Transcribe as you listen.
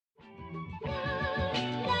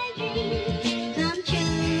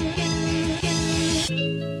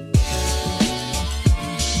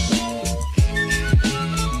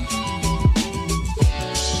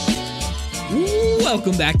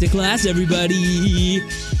Welcome back to class, everybody.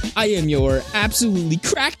 I am your absolutely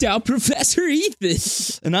cracked out Professor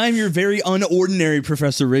Ethan. And I'm your very unordinary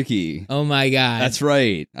Professor Ricky. Oh my god. That's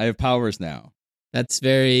right. I have powers now. That's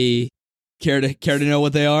very Care to know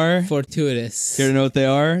what they are? fortuitous. Care to know what they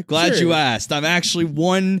are? Glad Sure. you asked. I'm actually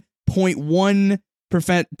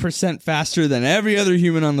 1.1% faster than every other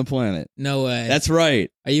human on the planet. No way. That's right.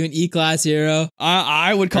 Are you an E-class hero?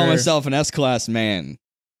 I would call Or- myself an S-class man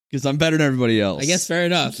because I'm better than everybody else. I guess fair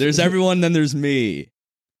enough. There's everyone, then there's me.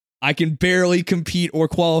 I can barely compete or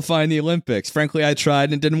qualify in the Olympics. Frankly, I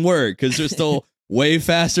tried and it didn't work because there's still way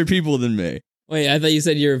faster people than me. Wait, I thought you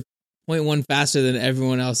said you're 0.1 faster than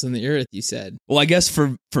everyone else on the earth, you said. Well, I guess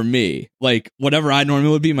for me, like whatever I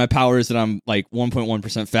normally would be, my power is that I'm like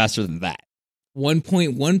 1.1% faster than that.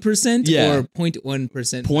 1.1% Yeah. or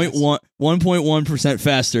 0.1%? 1.1%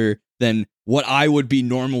 faster than what I would be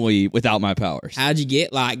normally without my powers. How'd you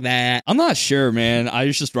get like that? I'm not sure, man. I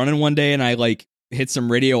was just running one day and I like hit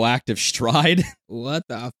some radioactive stride. What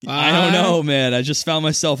the fuck? I don't know, man. I just found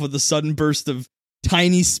myself with a sudden burst of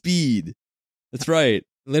tiny speed. That's right.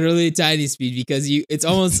 Literally tiny speed because it's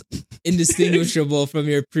almost indistinguishable from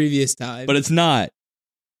your previous time. But it's not.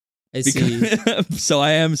 I see. So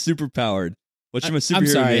I am super powered. What should my superhero I'm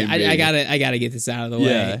sorry. name be? I gotta get this out of the Yeah,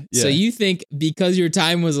 way. yeah. So you think because your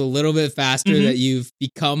time was a little bit faster Mhm. that you've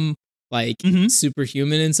become like Mhm.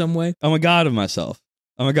 superhuman in some way? I'm a god of myself.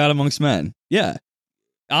 I'm a god amongst men. Yeah.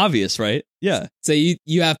 Obvious, right? Yeah. So you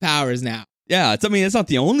have powers now. Yeah. It's not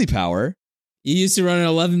the only power. You used to run an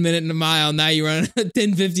 11 minute in a mile. Now you run a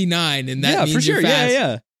 10:59, and that Yeah, means for sure. you're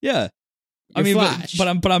fast. Yeah. I You're mean, Flash. but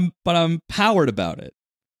I'm powered about it.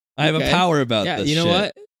 I have a Okay. power about Yeah, this. you know shit.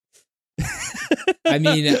 what? I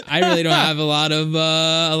mean, I really don't have a lot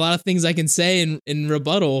of things I can say in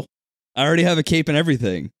rebuttal. I already have a cape and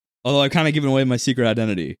everything. Although I've kind of given away my secret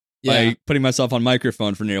identity by putting myself on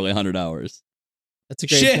microphone for nearly 100 hours. That's a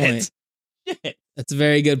great Shit. point. Shit. That's a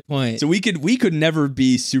very good point. So we could never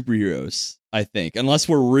be superheroes, I think, unless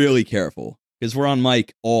we're really careful because we're on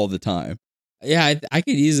mic all the time. Yeah, I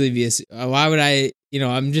could easily be why would I,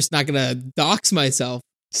 I'm just not going to dox myself.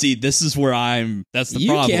 See, this is where that's the You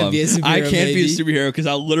problem. can't be a superhero, I can't be a baby. superhero because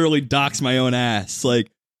I'll literally dox my own ass. Like,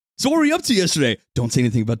 so what were you up to yesterday? Don't say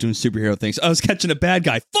anything about doing superhero things. I was catching a bad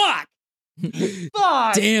guy. Fuck!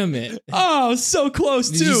 Fuck! Damn it. Oh, so close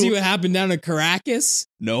Did too. you see what happened down in Caracas?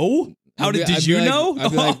 No? Did you know?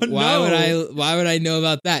 I'd be like, Oh, why would I know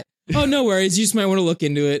about that? Oh, no worries. You just might want to look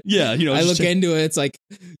into it. Yeah, I look into it. It's like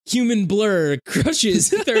human blur crushes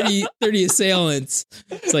 30 assailants.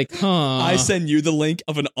 It's like, huh? I send you the link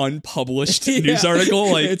of an unpublished Yeah. news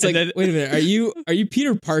article. Like, it's like, and then- wait a minute. Are you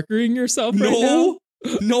Peter Parkering yourself right no,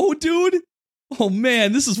 now? no, dude. Oh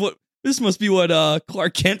man, this must be what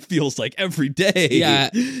Clark Kent feels like every day. Yeah.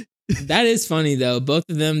 That is funny though. Both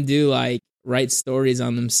of them do like write stories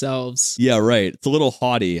on themselves. Yeah, right. It's a little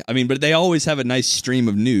haughty. I mean, but they always have a nice stream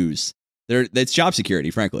of news. It's job security,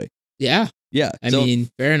 frankly. Yeah. Yeah. I So mean,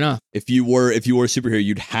 fair enough. if you were a superhero,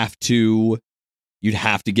 you'd have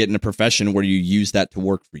to get in a profession where you use that to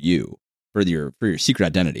work for you for your secret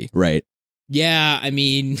identity, right? Yeah, I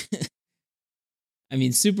mean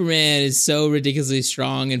Superman is so ridiculously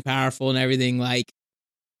strong and powerful and everything. Like,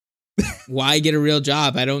 why get a real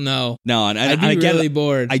job? I don't know. No, and I'd be I get really it.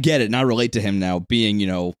 bored. I get it, and I relate to him now being,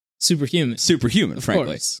 Superhuman, superhuman, of frankly.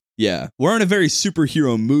 course. Yeah. We're in a very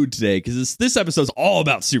superhero mood today because this episode's all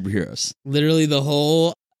about superheroes. Literally, the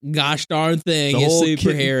whole gosh darn thing is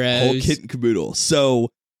superheroes. Whole kit and caboodle. So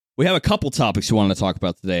we have a couple topics we want to talk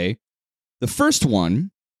about today. The first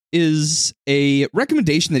one is a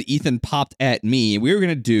recommendation that Ethan popped at me. We were going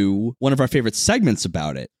to do one of our favorite segments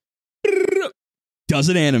about it. Does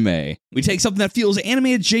it anime? We take something that feels anime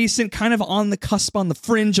adjacent, kind of on the cusp, on the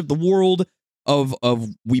fringe of the world of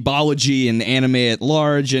weebology and anime at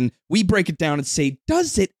large, and we break it down and say,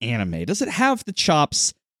 does it anime? Does it have the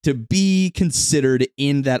chops to be considered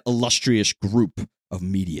in that illustrious group of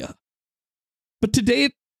media? But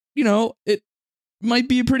today, it might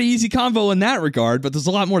be a pretty easy convo in that regard, but there's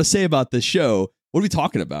a lot more to say about this show. What are we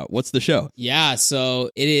talking about? What's the show? Yeah,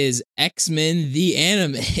 so it is X-Men the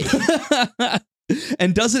anime.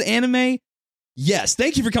 And does it anime? Yes.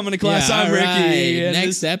 Thank you for coming to class. Yeah, I'm all Ricky. right. And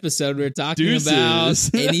Next episode, we're talking Deuces. about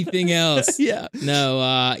anything else. Yeah.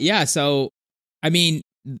 No, yeah. So, I mean,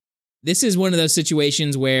 this is one of those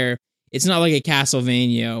situations where it's not like a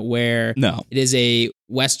Castlevania where No. it is a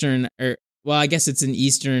Western I guess it's an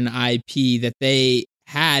Eastern IP that they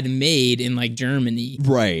had made in like Germany.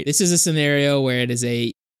 Right. This is a scenario where it is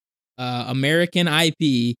a American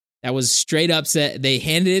IP that was straight up set. They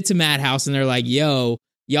handed it to Madhouse and they're like, yo,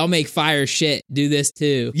 y'all make fire shit. Do this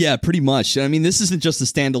too. Yeah, pretty much. I mean, this isn't just a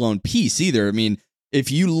standalone piece either. I mean, if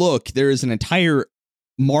you look, there is an entire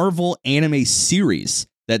Marvel anime series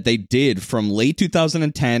that they did from late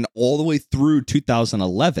 2010 all the way through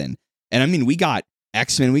 2011. And I mean, we got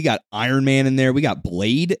X-Men, we got Iron Man in there, we got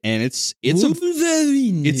Blade, and it's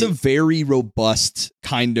a very robust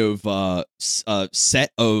kind of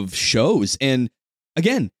set of shows. And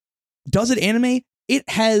again, does it anime? It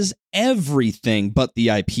has everything but the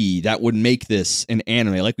IP that would make this an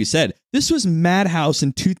anime. Like we said, this was Madhouse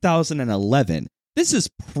in 2011. This is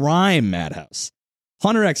prime Madhouse.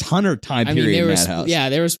 Hunter x Hunter time period Madhouse. Yeah,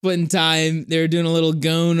 they were splitting time. They were doing a little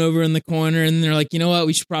Gone over in the corner, and they're like, you know what?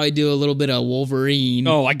 We should probably do a little bit of Wolverine.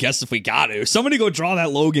 Oh, I guess if we got to. Somebody go draw that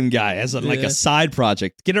Logan guy as like a side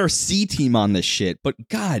project. Get our C team on this shit. But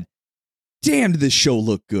God damn, did this show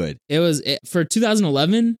look good. For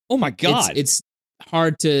 2011. Oh my God. It's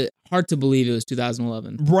hard to believe it was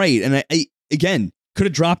 2011. Right. And I again, could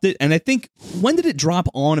have dropped it. And I think, when did it drop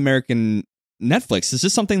on American Netflix? Is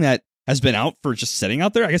this something that has been out for just sitting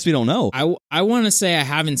out there? I guess we don't know. I want to say I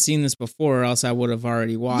haven't seen this before, or else I would have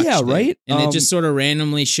already watched it. Yeah, right? And it just sort of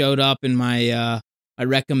randomly showed up in my my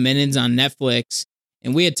recommendeds on Netflix.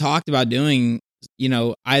 And we had talked about doing,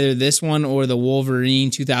 either this one or the Wolverine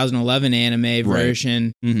 2011 anime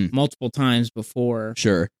version multiple times before.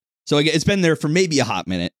 Sure. So it's been there for maybe a hot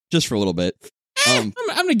minute, just for a little bit. I'm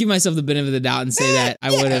going to give myself the benefit of the doubt and say that I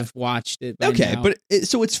would have watched it by now. But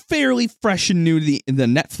so it's fairly fresh and new to the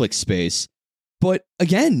Netflix space. But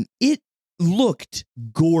again, it looked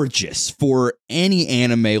gorgeous for any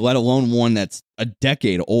anime, let alone one that's a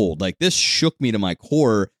decade old. Like, this shook me to my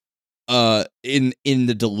core in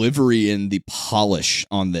the delivery and the polish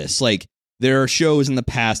on this. Like, there are shows in the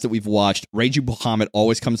past that we've watched. Reiji Bahamut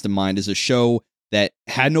always comes to mind as a show that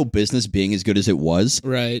had no business being as good as it was.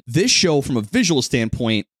 Right. This show, from a visual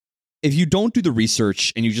standpoint, if you don't do the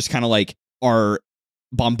research and you just kind of like are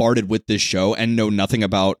bombarded with this show and know nothing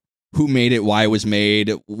about who made it, why it was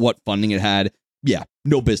made, what funding it had, yeah,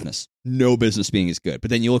 no business being as good. But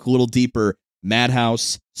then you look a little deeper,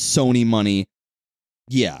 Madhouse, Sony money,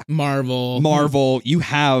 yeah, Marvel, you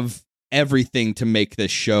have everything to make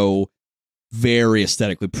this show very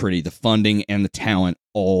aesthetically pretty. The funding and the talent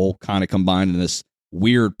all kind of combined in this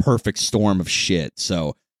weird perfect storm of shit.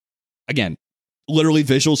 So again, literally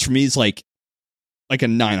visuals for me is like a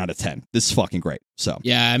 9 out of 10. This is fucking great. So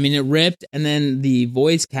yeah, I mean, it ripped. And then the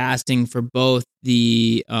voice casting for both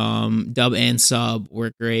the dub and sub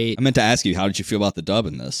were great. I meant to ask you, how did you feel about the dub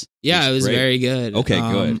in this? Yeah, it was very good.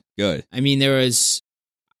 Okay, good. I mean,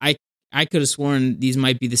 I could have sworn these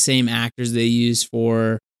might be the same actors they use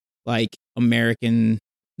for like American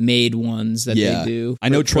made ones that they do. I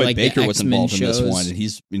know Troy Baker was involved in this one,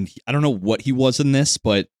 and I don't know what he was in this,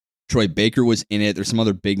 but Troy Baker was in it. There's some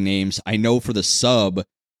other big names. I know for the sub,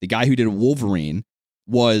 the guy who did Wolverine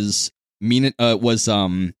was Yamato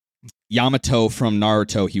from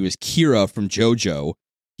Naruto. He was Kira from JoJo.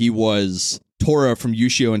 He was Tora from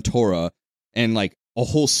Yushio and Tora, and like a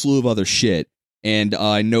whole slew of other shit. And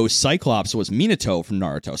I know Cyclops was Minato from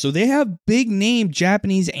Naruto. So they have big name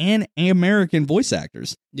Japanese and American voice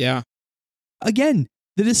actors. Yeah. Again,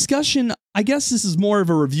 the discussion, I guess this is more of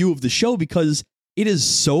a review of the show because it is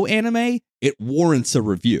so anime, it warrants a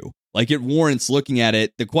review. Like, it warrants looking at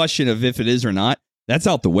it. The question of if it is or not, that's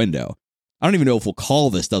out the window. I don't even know if we'll call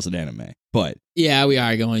this Does It Anime, but... Yeah, we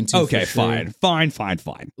are going to. Okay, fine.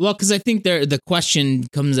 Well, because I think the question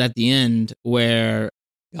comes at the end where...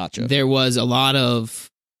 Gotcha. There was a lot of,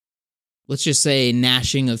 let's just say,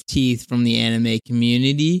 gnashing of teeth from the anime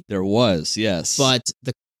community. There was, yes. But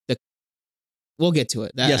the we'll get to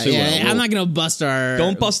it. Yes, we will. I'm not going to bust our...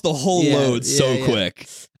 Don't bust the whole load quick.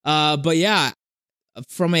 But yeah,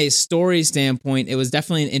 from a story standpoint, it was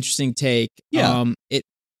definitely an interesting take. Yeah. It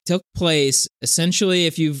took place, essentially,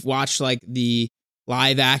 if you've watched like the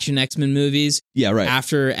live action X-Men movies. Yeah, right.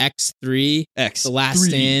 After X3, The Last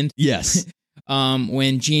Stand. Yes.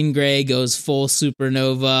 When Jean Grey goes full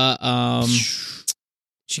supernova,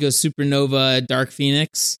 she goes supernova Dark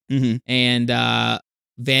Phoenix and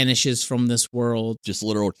vanishes from this world. Just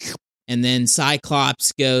literal. And then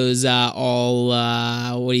Cyclops goes all,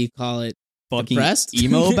 what do you call it? Fucking depressed?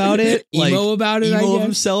 Emo about it? Emo about it, I Emo of guess.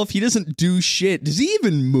 himself. He doesn't do shit. Does he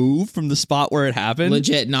even move from the spot where it happened?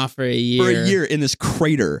 Legit, not for a year. For a year in this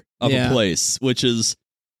crater of a place, which is...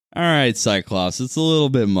 All right, Cyclops, it's a little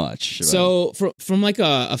bit much. So from like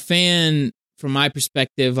a fan, from my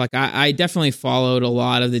perspective, like I definitely followed a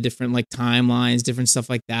lot of the different like timelines, different stuff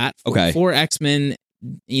like that. For X-Men,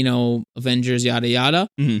 Avengers, yada, yada.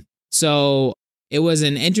 Mm-hmm. So it was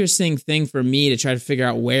an interesting thing for me to try to figure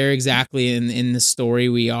out where exactly in the story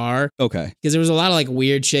we are. Okay. Because there was a lot of like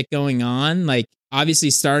weird shit going on. Like obviously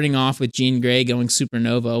starting off with Jean Grey going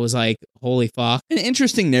supernova was like, holy fuck. An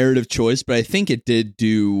interesting narrative choice, but I think it did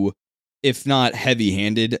do, if not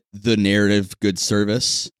heavy-handed, the narrative good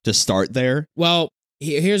service to start there. Well,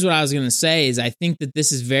 here's what I was going to say is I think that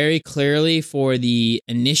this is very clearly for the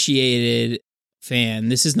initiated fan.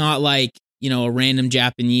 This is not like, a random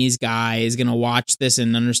Japanese guy is going to watch this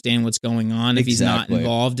and understand what's going on if he's not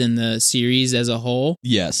involved in the series as a whole.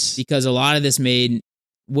 Yes. Because a lot of this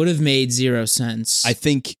would have made zero sense. I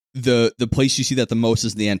think the place you see that the most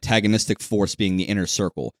is the antagonistic force being the Inner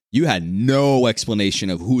Circle. You had no explanation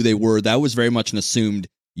of who they were. That was very much an assumed,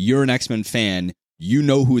 you're an X-Men fan, you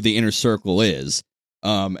know who the Inner Circle is.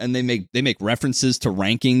 And they make references to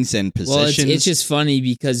rankings and positions. Well, it's just funny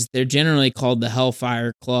because they're generally called the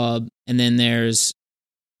Hellfire Club, and then there's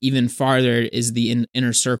even farther is the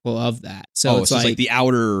inner circle of that. So it's like the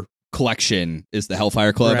outer collection is the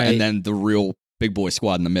Hellfire Club, right. and then the real big boy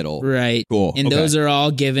squad in the middle. Right. Cool. And those are all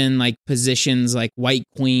given like positions. Like White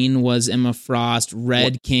Queen was Emma Frost,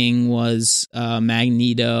 Red King was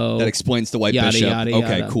Magneto. That explains the White yada, Bishop. Yada,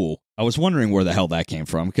 okay, yada. Cool. I was wondering where the hell that came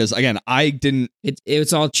from because again, I didn't.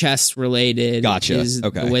 It's all chess related. Gotcha. Is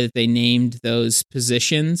okay. The way that they named those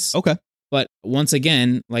positions. Okay. But once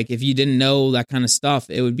again, like if you didn't know that kind of stuff,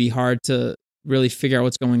 it would be hard to really figure out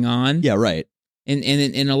what's going on. Yeah. Right. And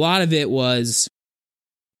a lot of it was.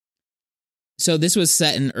 So this was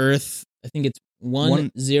set in Earth. I think it's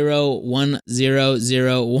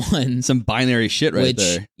 101001. Some binary shit right which,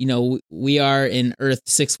 there. We are in Earth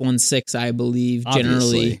 616, I believe, Obviously,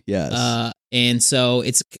 generally. yes. And so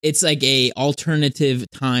it's like a alternative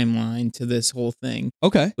timeline to this whole thing.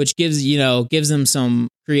 Okay. Which gives them some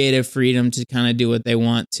creative freedom to kind of do what they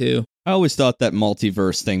want to. I always thought that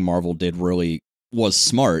multiverse thing Marvel did really was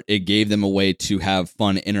smart. It gave them a way to have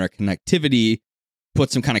fun interconnectivity, put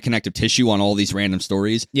some kind of connective tissue on all these random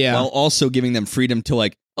stories, while also giving them freedom to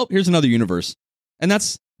like, oh, here's another universe. And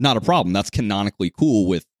that's not a problem. That's canonically cool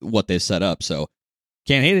with what they set up. So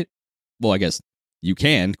can't hate it. Well, I guess you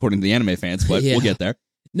can, according to the anime fans, but we'll get there.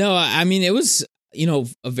 No, I mean, it was, a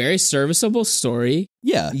very serviceable story.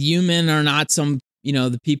 Yeah. Human are not some,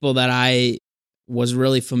 the people that I was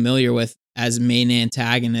really familiar with as main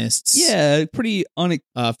antagonists. Yeah, pretty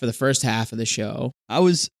for the first half of the show. I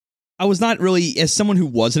was not really, as someone who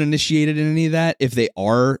wasn't initiated in any of that, if they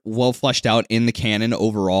are well fleshed out in the canon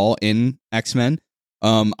overall in X-Men,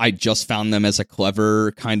 I just found them as a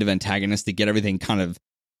clever kind of antagonist to get everything kind of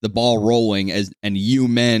the ball rolling, and you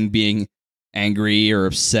men being angry or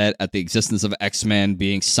upset at the existence of X-Men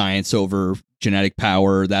being science over genetic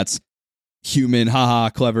power. That's human, haha,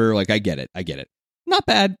 clever. Like, I get it. Not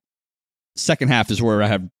bad. Second half is where I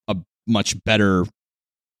have a much better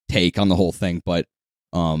take on the whole thing, but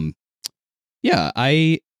yeah,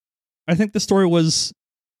 I think the story was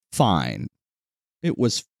fine. It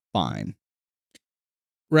was fine.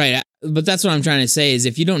 Right. But that's what I'm trying to say is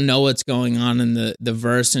if you don't know what's going on in the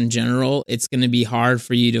verse in general, it's going to be hard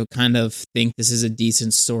for you to kind of think this is a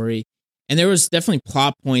decent story. And there was definitely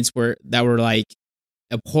plot points that were like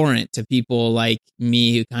abhorrent to people like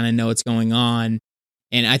me who kind of know what's going on.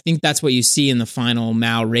 And I think that's what you see in the final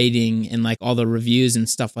Mal rating and like all the reviews and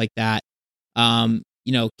stuff like that.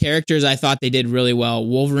 Characters I thought they did really well.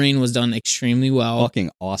 Wolverine was done extremely well.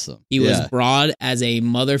 Fucking awesome. He was broad as a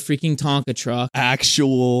mother freaking Tonka truck.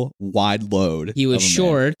 Actual wide load. He was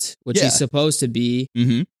short, which he's supposed to be.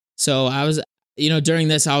 Mm-hmm. So I was, during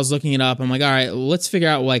this, I was looking it up. I'm like, all right, let's figure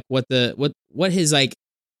out like what his like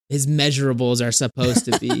his measurables are supposed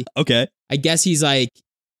to be. Okay. I guess he's like,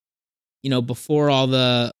 before all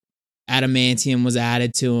the adamantium was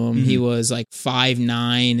added to him, he was like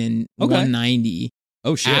 5'9" and 190.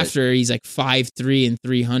 Oh shit! After he's like 5'3" and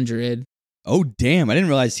 300. Oh damn! I didn't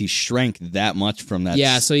realize he shrank that much from that.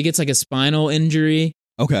 Yeah, so he gets like a spinal injury.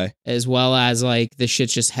 Okay. As well as like the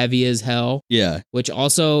shit's just heavy as hell. Yeah. Which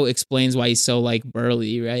also explains why he's so like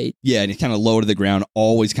burly, right? Yeah, and he's kind of low to the ground,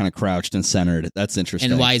 always kind of crouched and centered. That's interesting.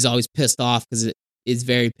 And why he's always pissed off because it is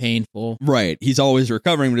very painful. Right. He's always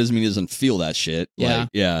recovering, but doesn't mean he doesn't feel that shit. Yeah. Like,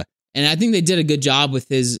 yeah. And I think they did a good job with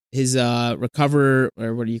his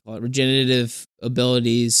regenerative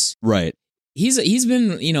abilities. Right. He's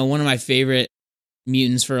been, one of my favorite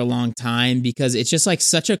mutants for a long time because it's just like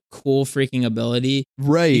such a cool freaking ability.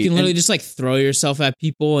 Right. You can literally just like throw yourself at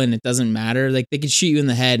people and it doesn't matter. Like they could shoot you in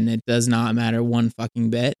the head and it does not matter one fucking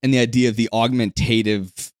bit. And the idea of the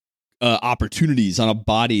augmentative opportunities on a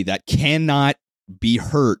body that cannot be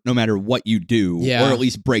hurt no matter what you do, or at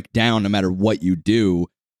least break down no matter what you do,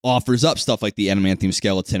 offers up stuff like the adamantium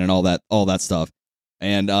skeleton and all that stuff.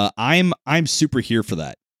 And I'm super here for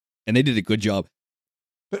that. And they did a good job.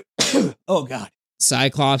 Oh God.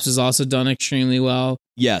 Cyclops is also done extremely well.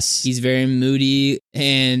 Yes. He's very moody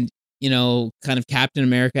and, kind of Captain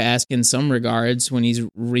America-esque in some regards when he's,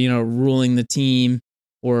 ruling the team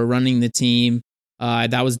or running the team.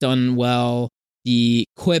 That was done well. The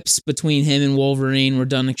quips between him and Wolverine were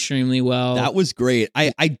done extremely well. That was great.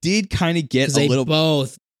 I did kind of get a they little...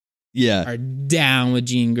 both Yeah. are down with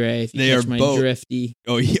Jean Grey. If you They catch are my both- drifty.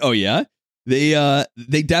 Oh yeah.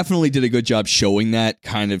 They definitely did a good job showing that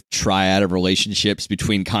kind of triad of relationships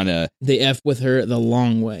between kind of... They F with her the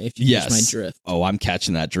long way, if you catch my Yes. drift. Oh, I'm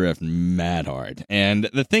catching that drift mad hard. And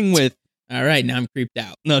the thing with... All right, now I'm creeped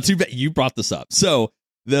out. No, too bad you brought this up. So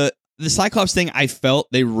the Cyclops thing, I felt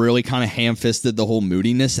they really kind of ham-fisted the whole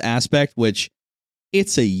moodiness aspect, which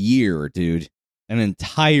it's a year, dude. An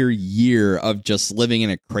entire year of just living in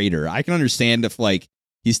a crater. I can understand if like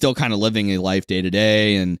he's still kind of living a life day to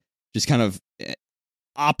day and just kind of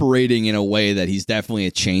operating in a way that he's definitely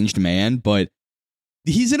a changed man, but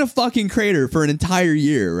he's in a fucking crater for an entire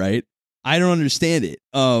year, right? I don't understand it.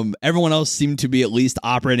 Everyone else seemed to be at least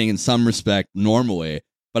operating in some respect normally,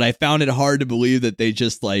 but I found it hard to believe that they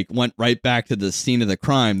just like went right back to the scene of the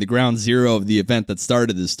crime, the ground zero of the event that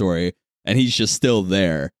started this story, and he's just still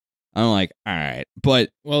there. I'm like, all right,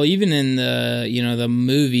 but Well, even in the the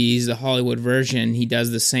movies, the Hollywood version, he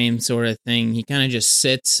does the same sort of thing. He kind of just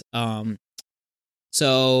sits.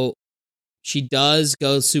 So she does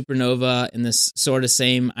go supernova in this sort of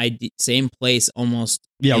same place almost.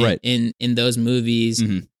 Yeah, right. In those movies,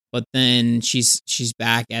 Mhm. but then she's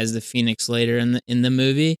back as the Phoenix later in the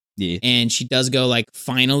movie, yeah, and she does go like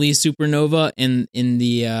finally supernova in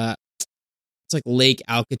the it's like Lake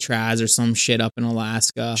Alcatraz or some shit up in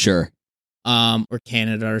Alaska. sure, Or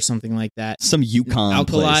Canada or something like that. some Yukon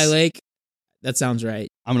Alkali place. Lake. That sounds right.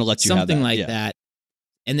 I'm gonna let you have Something that. like Yeah. that.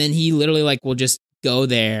 And then he literally like will just go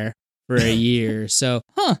there for a year. So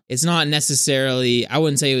it's not necessarily, I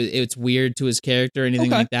wouldn't say it's weird to his character or anything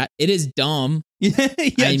Okay. like that. It is dumb. Yeah,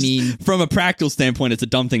 I mean, from a practical standpoint, it's a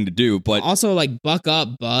dumb thing to do, but also like buck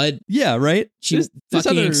up, bud. yeah, right. She There's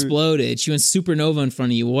fucking other- exploded. She went supernova in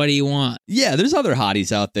front of you. What do you want? Yeah, there's other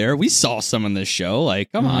hotties out there. We saw some on this show.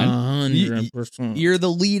 Like, come on. 100%. You're the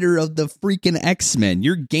leader of the freaking X-Men.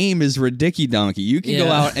 Your game is ridiculous donkey. You can go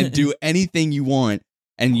Yeah. out and do anything you want,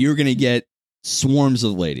 and you're going to get swarms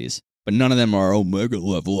of ladies. But none of them are Omega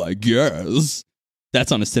level, I guess.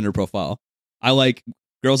 That's on a Tinder profile. I like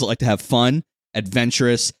girls that like to have fun,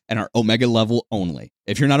 adventurous, and are Omega level only.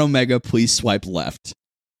 If you're not Omega, please swipe left.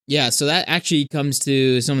 Yeah, so that actually comes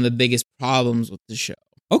to some of the biggest problems with the show.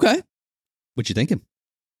 Okay. What you thinking?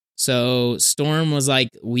 So Storm was like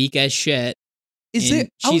weak as shit. Is and it?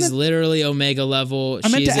 She's literally Omega level. I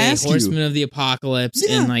meant She's to ask a you. Horseman of the Apocalypse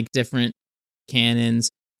Yeah. in like different canons.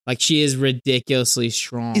 Like she is ridiculously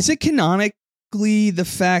strong. Is it canonically the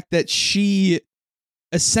fact that she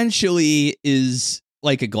essentially is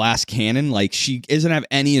like a glass cannon? Like she doesn't have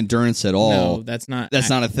any endurance at all. No, that's not. That's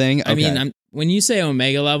not a thing. I mean, Okay. when you say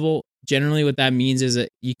Omega level, generally what that means is that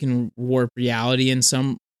you can warp reality in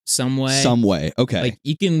some way. Some way. Okay. Like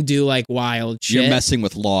you can do like wild shit. You're messing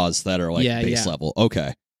with laws that are like Yeah, base yeah. level.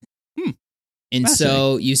 Okay. And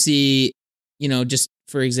so you see, just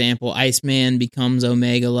for example, Iceman becomes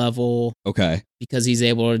Omega level Okay. because he's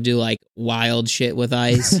able to do like wild shit with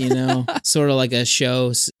ice, sort of like a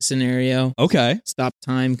show scenario, Okay. stop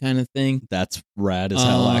time kind of thing. That's rad as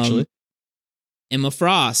hell, actually. Emma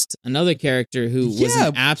Frost, another character who was Yeah.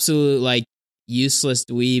 an absolute like useless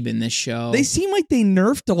dweeb in this show. They seem like they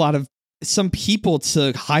nerfed a lot of some people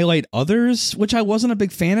to highlight others, which I wasn't a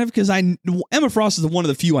big fan of because Emma Frost is one of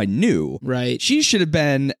the few I knew. right. She should have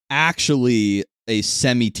been actually a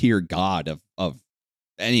semi-tier god of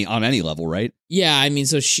on any level, right? Yeah, I mean,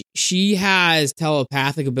 so she has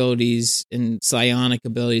telepathic abilities and psionic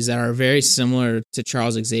abilities that are very similar to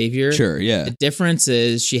Charles Xavier. Sure, yeah. The difference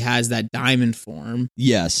is she has that diamond form,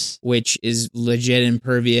 Yes. which is legit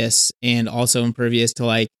impervious and also impervious to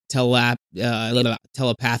like telepathic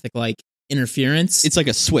like interference. It's like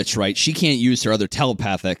a switch, right? She can't use her other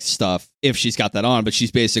telepathic stuff if she's got that on, but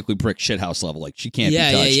she's basically brick shithouse level. Like she can't be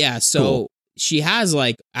touched. yeah. So Cool. she has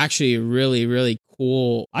like actually a really, really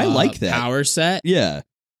cool I like that. power set, Yeah.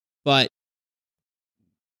 but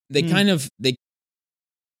they kind of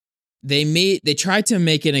they tried to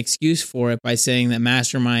make an excuse for it by saying that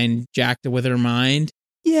Mastermind jacked her with her mind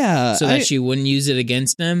Yeah. so that she wouldn't use it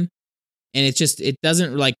against him. And it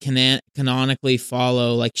doesn't like canonically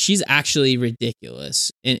follow. Like she's actually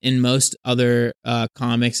ridiculous in most other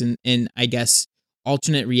comics and I guess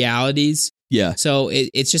alternate realities. Yeah. So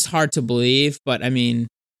it's just hard to believe. But I mean,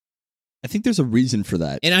 I think there's a reason for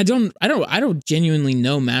that. And I don't genuinely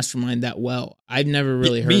know Mastermind that well. I've never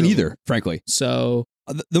really heard me of neither, him. frankly. So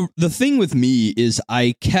the thing with me is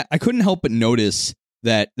I couldn't help but notice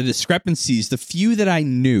that the discrepancies, the few that I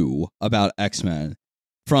knew about X-Men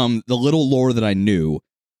from the little lore that I knew,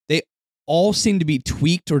 they all seem to be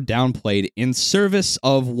tweaked or downplayed in service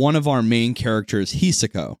of one of our main characters,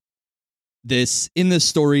 Hisako. In this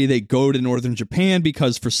story, they go to northern Japan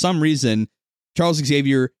because for some reason, Charles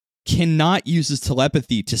Xavier cannot use his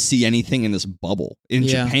telepathy to see anything in this bubble in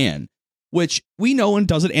Japan, which we know in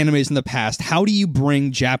dozen animes in the past. How do you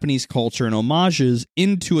bring Japanese culture and homages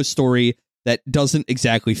into a story that doesn't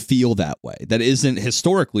exactly feel that way, that isn't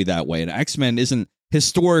historically that way? And X-Men isn't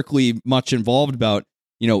historically much involved about,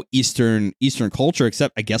 Eastern culture,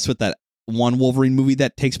 except I guess with that one Wolverine movie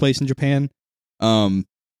that takes place in Japan. In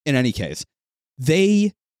any case,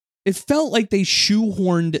 it felt like they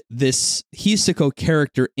shoehorned this Hisako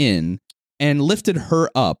character in and lifted her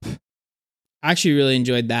up. I actually really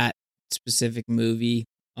enjoyed that specific movie.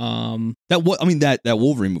 That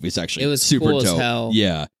Wolverine movie is actually, it was super cool dope. as hell.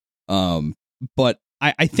 Yeah. But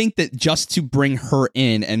I think that just to bring her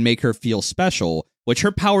in and make her feel special, which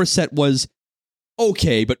her power set was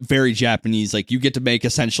okay, but very Japanese. Like, you get to make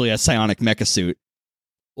essentially a psionic mecha suit.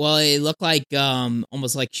 Well, it looked like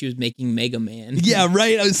almost like she was making Mega Man. Yeah,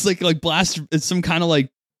 right. I was like blaster. It's some kind of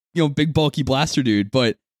like, big bulky blaster dude.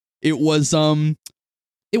 But it was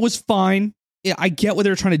fine. Yeah, I get what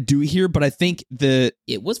they're trying to do here, but I think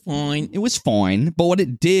it was fine. It was fine. But what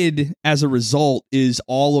it did as a result is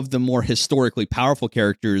all of the more historically powerful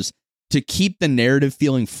characters, to keep the narrative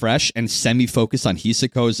feeling fresh and semi-focused on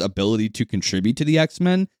Hisako's ability to contribute to the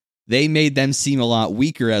X-Men, they made them seem a lot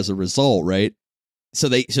weaker as a result, right? So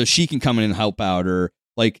she can come in and help out, or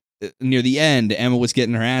like near the end, Emma was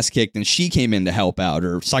getting her ass kicked and she came in to help out,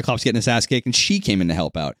 or Cyclops getting his ass kicked and she came in to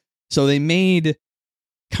help out. So they made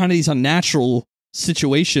kind of these unnatural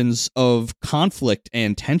situations of conflict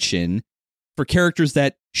and tension for characters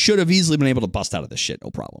that should have easily been able to bust out of this shit,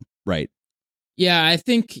 no problem, right? Yeah, I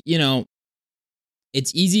think,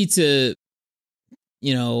 it's easy to,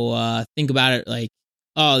 think about it like,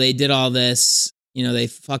 oh, they did all this, they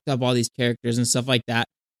fucked up all these characters and stuff like that.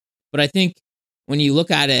 But I think when you look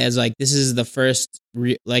at it as like, this is the first,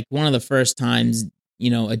 one of the first times,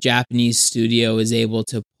 a Japanese studio is able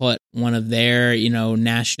to put one of their,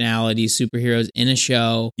 nationality superheroes in a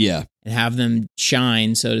show. Yeah. And have them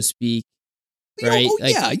shine, so to speak. Right?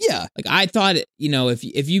 Yeah. Like, I thought,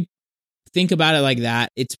 if you think about it like that,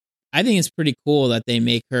 I think it's pretty cool that they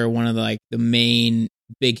make her one of the main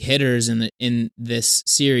big hitters in this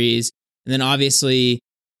series. And then obviously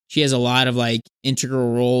she has a lot of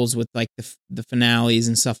integral roles with the finales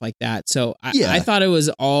and stuff like that. So I thought it was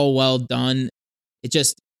all well done. It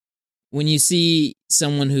just, when you see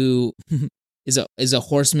someone who is a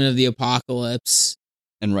horseman of the apocalypse,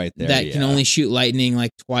 and right there, that can only shoot lightning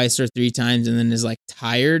twice or three times, and then is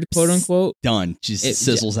tired, quote unquote, done, just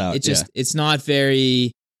sizzles out. It's not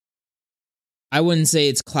very. I wouldn't say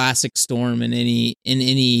it's classic Storm in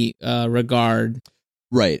any regard.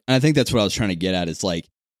 Right. And I think that's what I was trying to get at. Is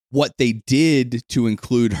what they did to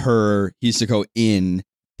include her, Hisako, in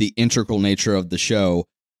the integral nature of the show.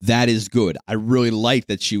 That is good. I really like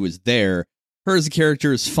that she was there. Her as a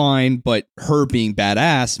character is fine, but her being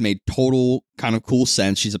badass made total kind of cool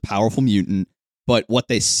sense. She's a powerful mutant, but what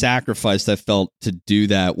they sacrificed, I felt, to do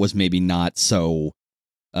that was maybe not so,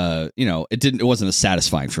 it wasn't as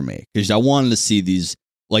satisfying for me, because I wanted to see these,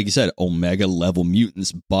 like you said, Omega level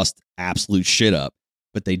mutants bust absolute shit up,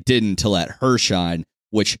 but they didn't to let her shine,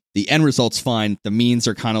 which the end result's fine. The means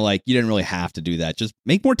are kind of you didn't really have to do that. Just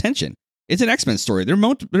make more tension. It's an X-Men story. They're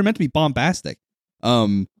meant to be bombastic.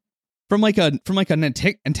 From an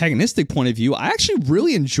antagonistic point of view, I actually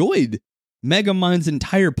really enjoyed Megamind's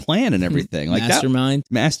entire plan and everything. Mastermind?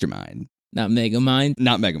 Mastermind. Not Megamind?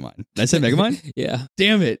 Not Megamind. Did I say Megamind? Yeah.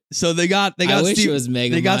 Damn it. So they got I wish Steve, it was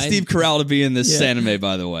Megamind. They got Steve Carell to be in this anime,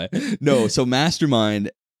 by the way. No, so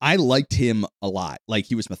Mastermind, I liked him a lot.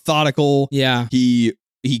 He was methodical. Yeah. He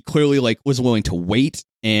clearly was willing to wait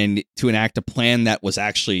and to enact a plan that was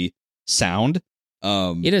actually sound.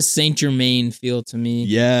 It had a Saint Germain feel to me.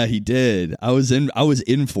 Yeah, he did. I was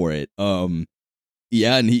in for it.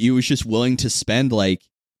 Yeah, and he was just willing to spend an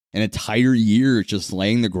entire year just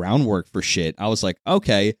laying the groundwork for shit. I was like,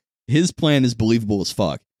 okay, his plan is believable as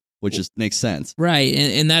fuck, which just makes sense. Right,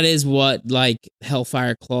 and that is what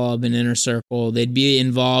Hellfire Club and Inner Circle, they'd be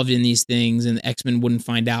involved in these things, and the X-Men wouldn't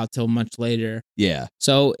find out till much later. Yeah.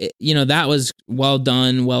 So, that was well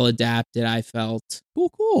done, well adapted, I felt.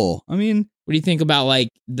 Cool. I mean, what do you think about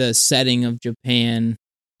the setting of Japan?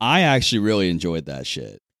 I actually really enjoyed that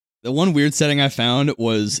shit. The one weird setting I found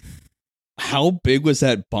was how big was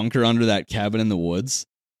that bunker under that cabin in the woods?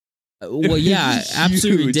 Well, yeah,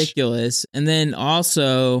 absolutely Huge. ridiculous. And then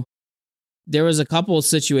also, there was a couple of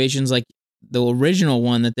situations like the original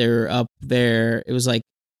one that they were up there. It was like,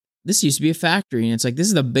 this used to be a factory, and it's like, this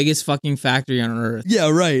is the biggest fucking factory on Earth. Yeah,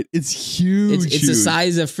 right. It's huge. It's the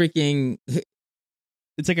size of freaking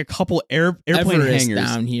It's like a couple airplane Everest hangars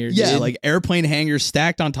down here. Yeah, dude. like airplane hangars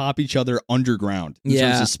stacked on top of each other underground in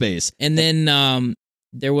terms of space. And then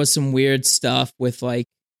there was some weird stuff with like,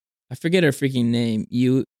 I forget her freaking name.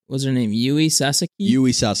 What's her name? Yui Sasaki?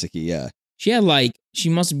 Yui Sasaki, yeah. She had like, she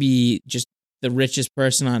must be just the richest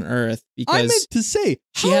person on Earth because I meant to say,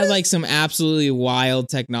 she had like some absolutely wild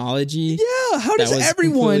technology. Yeah, how does that was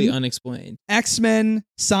everyone, completely unexplained? X-Men,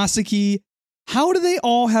 Sasaki, how do they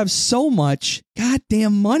all have so much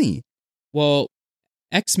goddamn money? Well,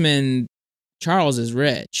 X-Men, Charles is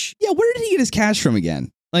rich. Yeah, where did he get his cash from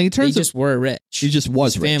again? Like in terms They just were rich. he just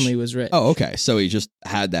was His rich. family was rich. Oh, okay. So he just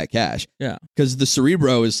had that cash. Yeah. Because the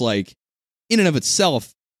Cerebro is like, in and of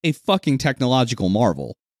itself, a fucking technological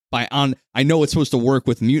marvel. I know it's supposed to work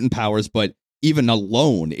with mutant powers, but even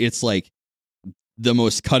alone, it's like the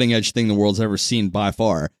most cutting edge thing the world's ever seen by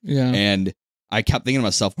far. Yeah. And I kept thinking to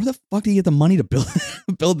myself, where the fuck did he get the money to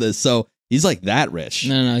build this? So he's like that rich.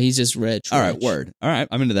 No, he's just rich. All right, rich. word. All right,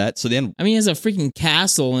 I'm into that. So then, I mean, he has a freaking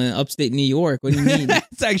castle in upstate New York. What do you mean?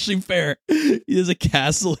 that's actually fair. He has a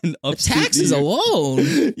castle in The upstate taxes New York.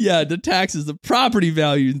 alone. Yeah, the taxes, the property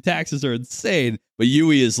value and taxes are insane. But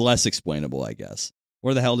Yui is less explainable, I guess.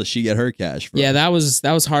 Where the hell does she get her cash from? Yeah, that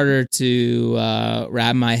was harder to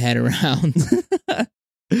wrap my head around.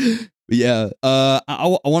 Yeah,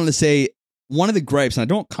 I wanted to say one of the gripes, and I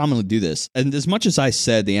don't commonly do this, and as much as I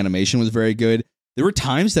said the animation was very good, there were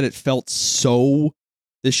times that it felt so,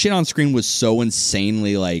 the shit on screen was so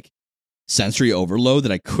insanely like sensory overload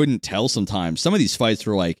that I couldn't tell sometimes. Some of these fights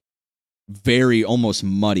were like very almost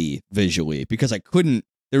muddy visually because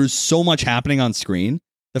there was so much happening on screen.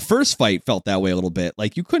 The first fight felt that way a little bit.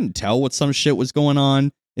 Like you couldn't tell what some shit was going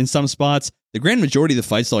on in some spots. The grand majority of the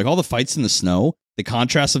fights, though, like all the fights in the snow, the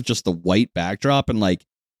contrast of just the white backdrop and like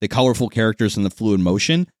the colorful characters and the fluid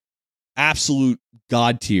motion, absolute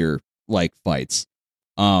god tier like fights.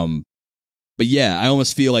 But yeah, I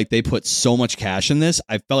almost feel like they put so much cash in this.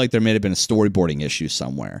 I felt like there may have been a storyboarding issue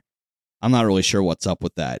somewhere. I'm not really sure what's up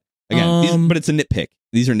with that. Again, but it's a nitpick.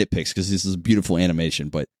 These are nitpicks because this is beautiful animation.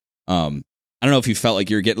 But I don't know if you felt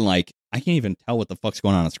like you're getting like, I can't even tell what the fuck's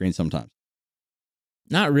going on screen sometimes.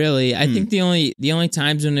 Not really. I think the only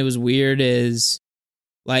times when it was weird is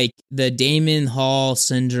like the Damon Hall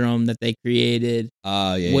syndrome that they created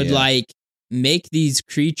would like make these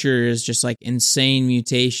creatures just like insane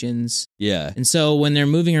mutations. Yeah. And so when they're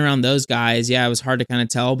moving around those guys, yeah, it was hard to kind of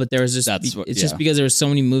tell, but there was just just because there was so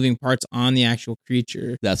many moving parts on the actual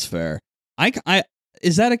creature. That's fair.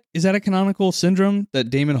 Is that a canonical syndrome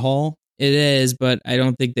that Damon Hall? It is, but I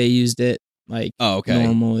don't think they used it like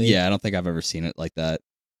normally. Yeah, I don't think I've ever seen it like that.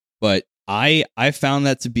 But I found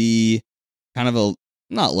that to be kind of a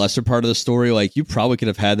not lesser part of the story. Like you probably could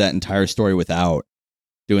have had that entire story without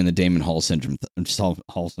doing the Damon Hall syndrome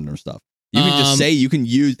Hall syndrome stuff. You can just say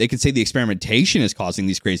they could say the experimentation is causing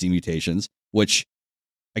these crazy mutations, which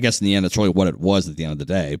I guess in the end that's really what it was at the end of the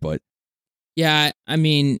day. But yeah, I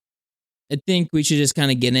mean, I think we should just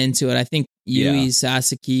kind of get into it. I think Yui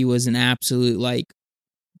Sasaki was an absolute like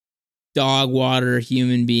dog water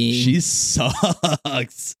human being. She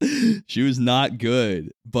sucks. She was not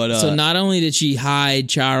good. But so not only did she hide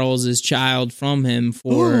Charles's child from him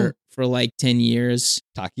for like 10 years.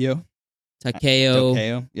 Takeo,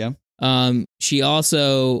 yeah. She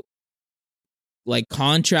also like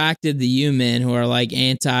contracted the human who are like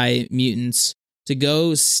anti-mutants to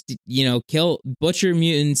go, butcher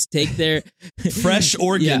mutants, take their fresh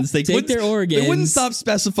organs. They take their organs. They wouldn't stop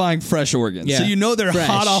specifying fresh organs. Yeah. So they're fresh.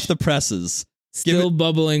 Hot off the presses. Still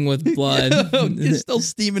bubbling with blood. It's still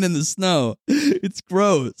steaming in the snow. It's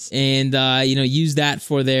gross. And, use that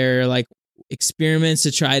for their like experiments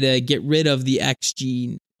to try to get rid of the X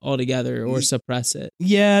gene altogether or suppress it.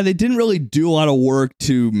 Yeah, they didn't really do a lot of work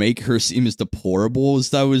to make her seem as deplorable as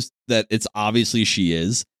that it's obviously she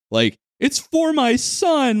is. Like, it's for my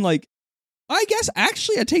son. Like, I guess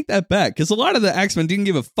actually I take that back because a lot of the X-Men didn't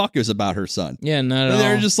give a fuck about her son. Yeah, not at all.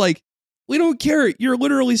 They're just like, we don't care. You're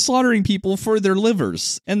literally slaughtering people for their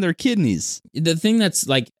livers and their kidneys. The thing that's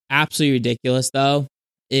like absolutely ridiculous though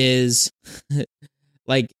is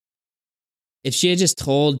like if she had just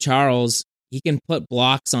told Charles he can put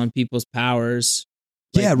blocks on people's powers,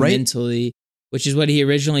 like, mentally, which is what he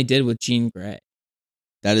originally did with Jean Grey.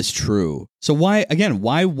 That is true. So why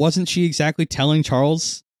wasn't she exactly telling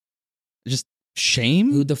Charles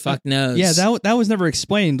shame? Who the fuck knows? Yeah, that was never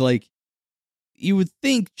explained. Like, you would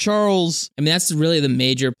think Charles... I mean, that's really the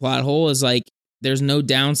major plot hole is like, there's no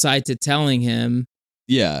downside to telling him.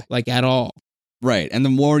 Yeah. Like, at all. Right. And the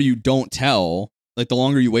more you don't tell, like, the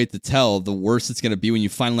longer you wait to tell, the worse it's going to be when you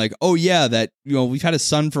find, like, oh, yeah, that, we've had a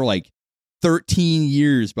son for, like, 13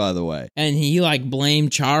 years, by the way. And he, like,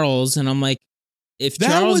 blamed Charles, and I'm like, if that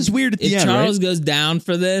Charles was weird at the end, Charles right? goes down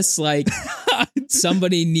for this, like,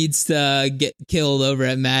 somebody needs to get killed over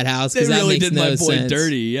at Madhouse, because that really makes did no my boy sense.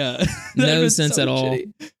 dirty, yeah. No sense so at all.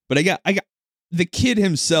 shitty. But I got the kid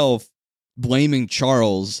himself blaming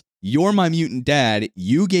Charles. You're my mutant dad.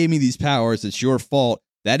 You gave me these powers. It's your fault.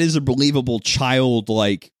 That is a believable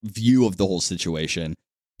childlike view of the whole situation.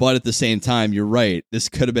 But at the same time, you're right. This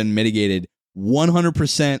could have been mitigated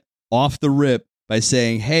 100% off the rip by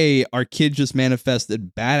saying, hey, our kid just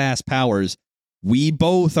manifested badass powers. We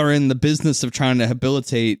both are in the business of trying to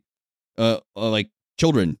habilitate like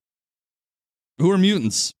children who are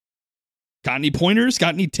mutants. Got any pointers?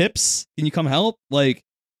 Got any tips? Can you come help? Like,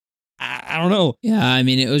 I don't know. Yeah, I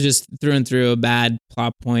mean, it was just through and through a bad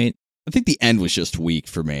plot point. I think the end was just weak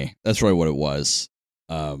for me. That's really what it was.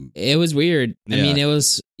 It was weird. Yeah. I mean, it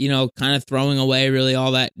was, kind of throwing away really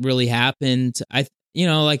all that really happened. I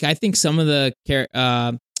think some of the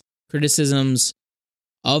criticisms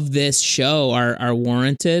of this show are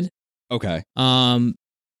warranted. Okay.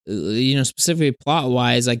 Specifically plot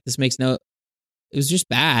wise, like this makes no. It was just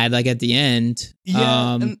bad. Like at the end.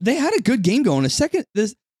 Yeah, and they had a good game going.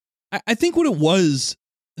 I think what it was,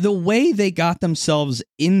 the way they got themselves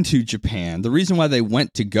into Japan, the reason why they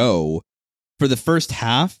went to go for the first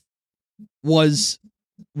half was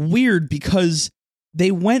weird because they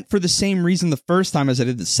went for the same reason the first time as I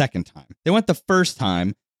did the second time. They went the first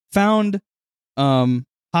time, found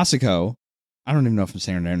Hasako. I don't even know if I'm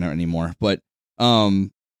saying her name anymore, but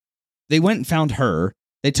they went and found her.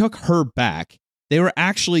 They took her back. They were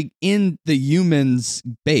actually in the humans'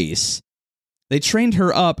 base. They trained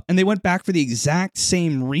her up, and they went back for the exact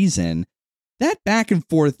same reason. That back and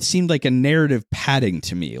forth seemed like a narrative padding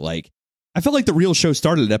to me. Like, I felt like the real show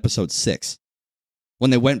started at episode 6. When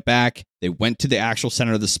they went back, they went to the actual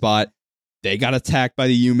center of the spot. They got attacked by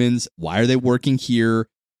the humans. Why are they working here?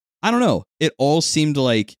 I don't know. It all seemed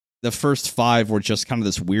like the first 5 were just kind of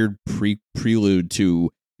this weird prelude to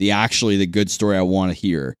the good story I want to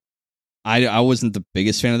hear. I wasn't the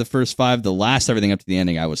biggest fan of the first 5. The last everything up to the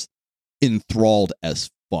ending, I was enthralled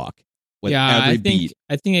as fuck with every beat.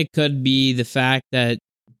 I think it could be the fact that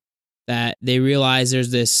they realize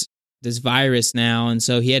there's this virus now, and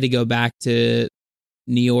so he had to go back to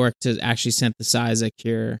New York to actually synthesize a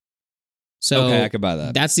cure. So okay, I could buy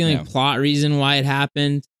that. That's the only plot reason why it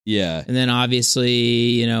happened. Yeah. And then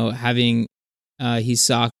obviously, having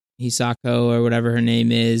Hisako or whatever her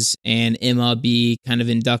name is, and Emma be kind of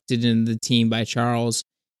inducted into the team by Charles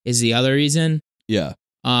is the other reason. Yeah.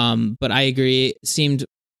 But I agree.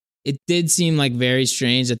 It did seem like very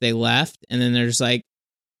strange that they left, and then they're just like,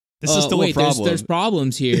 this is still a problem. There's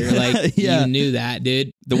problems here. Like, yeah. You knew that,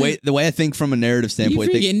 dude. The way I think from a narrative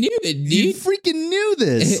standpoint, you freaking knew it, dude. You freaking knew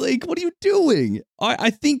this. Like, what are you doing?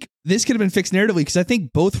 I think this could have been fixed narratively because I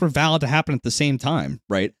think both were valid to happen at the same time,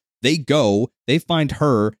 right? They go, they find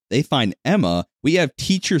her, they find Emma. We have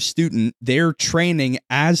teacher student. They're training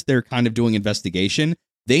as they're kind of doing investigation.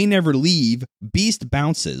 They never leave. Beast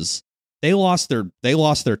bounces. They lost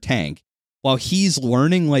their tank while he's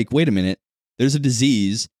learning. Like, wait a minute, there's a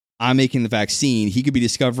disease. I'm making the vaccine. He could be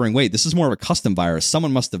discovering, wait, this is more of a custom virus.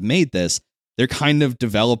 Someone must have made this. They're kind of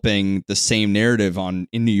developing the same narrative in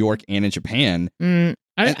New York and in Japan.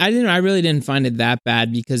 I really didn't find it that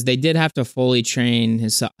bad because they did have to fully train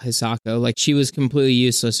Hisako. Like, she was completely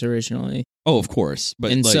useless originally. Oh, of course.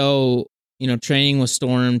 But so, training with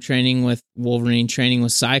Storm, training with Wolverine, training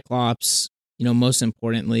with Cyclops, most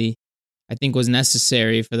importantly, I think was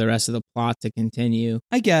necessary for the rest of the plot to continue.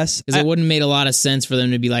 I guess. Because it wouldn't have made a lot of sense for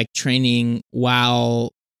them to be like training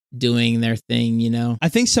while doing their thing, I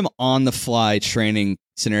think some on-the-fly training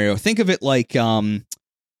scenario. Think of it like,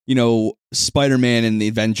 Spider-Man in the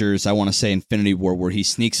Avengers, I want to say Infinity War, where he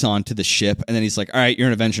sneaks onto the ship and then he's like, all right, you're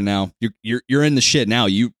an Avenger now. You're in the shit now.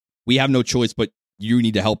 We have no choice, but you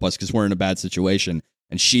need to help us because we're in a bad situation.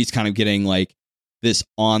 And she's kind of getting like this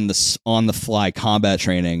on the fly combat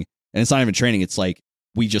training. And it's not even training. It's like,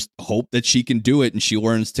 we just hope that she can do it. And she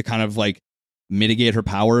learns to kind of like mitigate her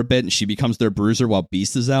power a bit. And she becomes their bruiser while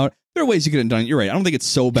Beast is out. There are ways you could have done it. You're right. I don't think it's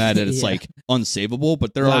so bad that it's like unsavable,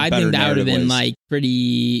 but there are better I think that would have been ways. like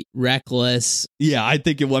pretty reckless. Yeah, I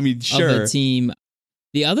think sure. Of the team.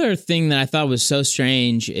 The other thing that I thought was so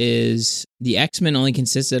strange is the X-Men only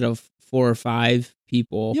consisted of 4 or 5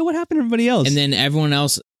 people. Yeah, what happened to everybody else? And then everyone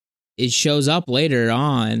else, it shows up later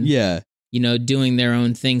on. Yeah. Doing their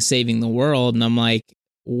own thing, saving the world. And I'm like,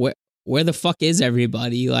 where the fuck is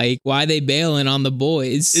everybody? Like, why are they bailing on the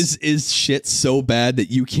boys? Is shit so bad that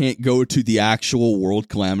you can't go to the actual world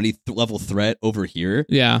calamity level threat over here?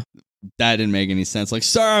 Yeah. That didn't make any sense. Like,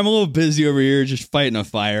 sorry, I'm a little busy over here just fighting a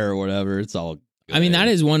fire or whatever. It's all good. I mean, that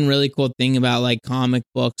is one really cool thing about like comic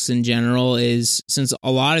books in general is since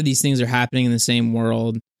a lot of these things are happening in the same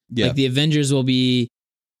world, like the Avengers will be,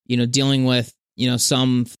 dealing with,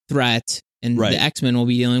 some threat and the X-Men will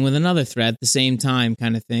be dealing with another threat at the same time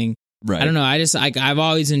kind of thing. Right. I don't know. I've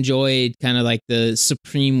always enjoyed kind of like the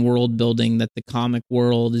supreme world building that the comic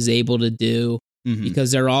world is able to do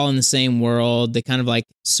because they're all in the same world. They kind of like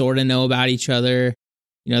sort of know about each other,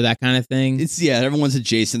 that kind of thing. Everyone's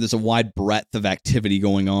adjacent. There's a wide breadth of activity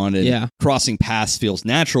going on, and crossing paths feels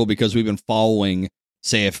natural because we've been following,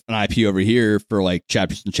 say, if an IP over here for like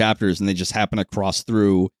chapters and chapters, and they just happen to cross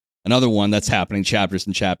through another one that's happening chapters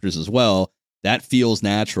and chapters as well. That feels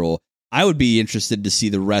natural. I would be interested to see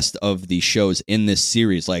the rest of the shows in this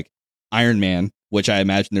series, like Iron Man, which I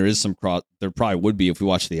imagine there is some cross. There probably would be if we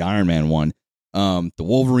watch the Iron Man one, the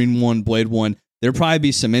Wolverine one, Blade one. There'd probably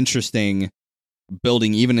be some interesting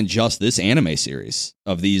building even in just this anime series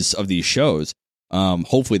of these shows.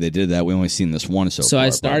 Hopefully they did that. We only seen this one so far. I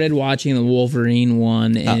started watching the Wolverine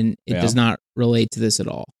one, and it does not relate to this at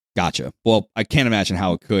all. Gotcha. Well, I can't imagine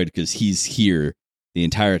how it could because he's here the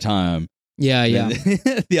entire time. Yeah.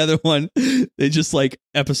 The other one, they just like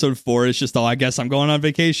episode 4. It's just, I guess I'm going on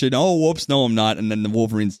vacation. Oh, whoops, no, I'm not. And then the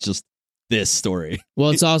Wolverine's just this story. Well,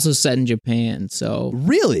 it's also set in Japan, so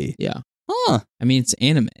really, yeah. Huh? I mean, it's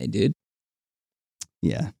anime, dude.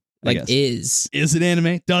 Yeah. Is it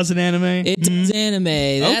anime? Does it anime? It's anime.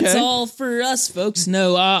 That's all for us, folks.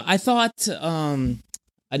 No, I thought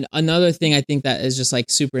another thing I think that is just like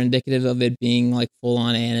super indicative of it being like full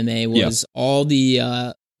on anime was all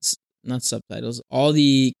the not subtitles, all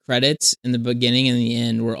the credits in the beginning and the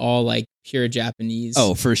end were all like pure Japanese.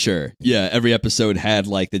 Oh, for sure. Yeah, every episode had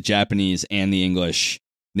like the Japanese and the English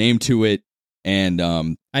name to it, and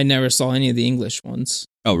I never saw any of the English ones.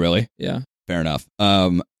 Oh, really? Yeah. Fair enough.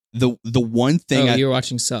 The one thing you're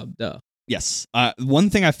watching sub, duh. Yes. One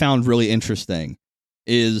thing I found really interesting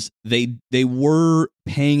is they were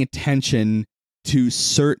paying attention to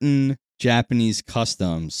certain Japanese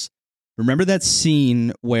customs. Remember that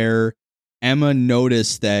scene where Emma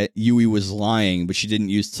noticed that Yui was lying, but she didn't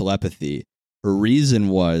use telepathy? Her reason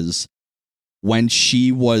was when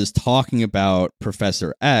she was talking about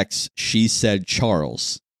Professor X, she said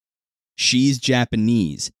Charles. She's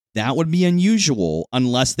Japanese. That would be unusual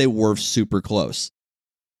unless they were super close,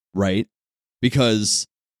 right? Because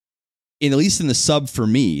at least in the sub for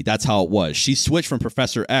me, that's how it was. She switched from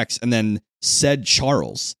Professor X and then said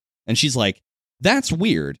Charles, and she's like, "That's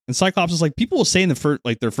weird." And Cyclops is like, "People will say in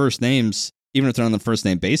their first names, even if they're on the first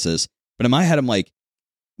name basis." But in my head, I'm like,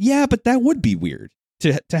 "Yeah, but that would be weird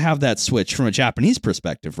to have that switch from a Japanese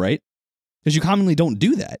perspective, right? Because you commonly don't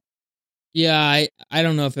do that." Yeah, I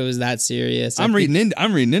don't know if it was that serious. I'm reading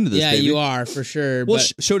into this. Yeah, baby. You are for sure. Well,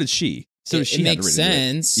 but so did she. It makes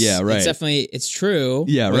sense. Yeah, right. It's true.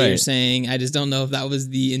 Yeah, what right. You're saying. I just don't know if that was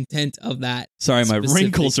the intent of that. Sorry, my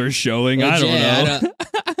wrinkles are showing. I don't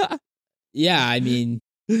know. Yeah, I mean,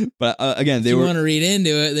 but again, if you want to read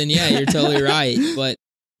into it, then yeah, you're totally right. But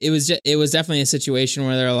it was definitely a situation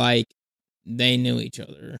where they're like they knew each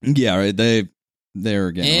other. Yeah, right.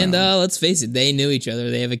 They're getting and around. Let's face it, they knew each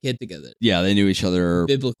other. They have a kid together. Yeah, they knew each other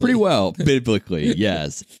biblically pretty well. Biblically,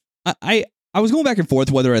 yes. I was going back and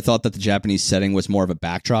forth whether I thought that the Japanese setting was more of a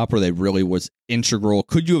backdrop or they really was integral.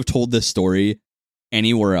 Could you have told this story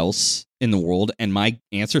anywhere else in the world? And my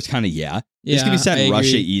answer is kind of yeah. This could be set in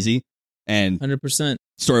Russia easy, and 100%.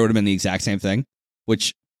 Story would have been the exact same thing.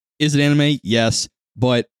 Which is it anime? Yes,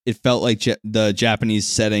 but it felt like the Japanese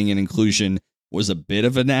setting and inclusion was a bit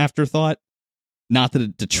of an afterthought. Not that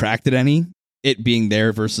it detracted any, it being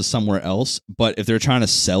there versus somewhere else. But if they're trying to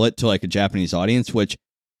sell it to like a Japanese audience, which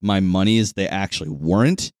my money is they actually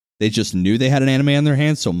weren't, they just knew they had an anime on their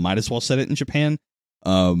hands, so might as well set it in Japan.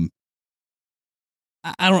 I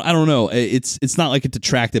don't know. It's not like it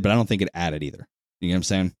detracted, but I don't think it added either. You know what I'm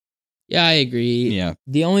saying? Yeah, I agree. Yeah.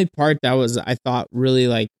 The only part that was, I thought, really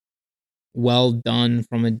like well done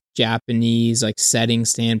from a Japanese like setting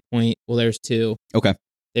standpoint. Well, there's two. Okay.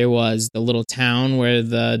 There was the little town where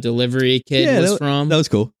the delivery kid was from. That was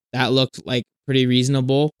cool. That looked like pretty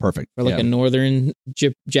reasonable. Perfect. For like a northern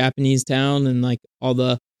Japanese town, and like all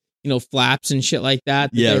the, flaps and shit like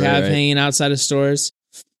that they have hanging outside of stores.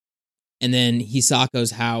 And then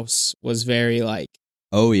Hisako's house was very like,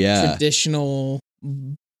 traditional,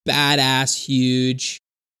 badass, huge.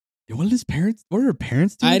 What did his parents? What did her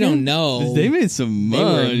parents do? I again? don't know. They made some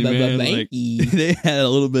money, man. Like, they had a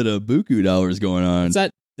little bit of buku dollars going on. Is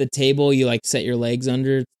that the table you like set your legs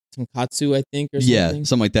under? Tonkatsu, I think, or something. Yeah,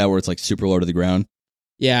 something like that, where it's like super low to the ground.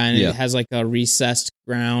 Yeah, and it has like a recessed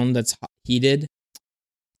ground that's heated.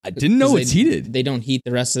 I didn't know it's heated. They don't heat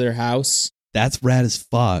the rest of their house. That's rad as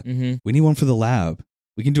fuck. Mm-hmm. We need one for the lab.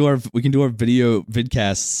 We can do our video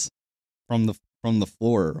vidcasts from the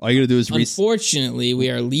floor. All you gotta do is unfortunately, we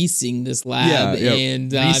are leasing this lab,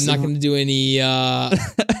 and I'm not going to do any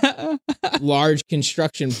large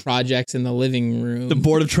construction projects in the living room. The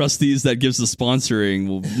board of trustees that gives the sponsoring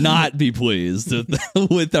will not be pleased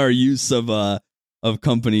with our use of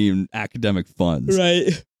company and academic funds.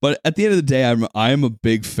 Right. But at the end of the day, I'm a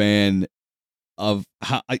big fan of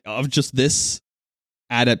just this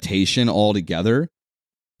adaptation altogether,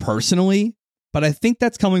 personally. But I think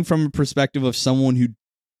that's coming from a perspective of someone who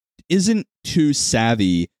isn't too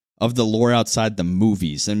savvy of the lore outside the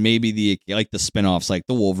movies and maybe the spin-offs like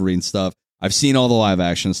the Wolverine stuff. I've seen all the live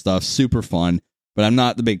action stuff, super fun, but I'm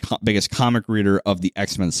not the biggest comic reader of the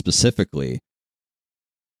X-Men specifically.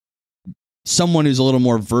 Someone who's a little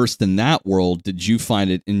more versed in that world, did you find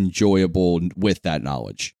it enjoyable with that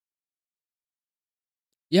knowledge?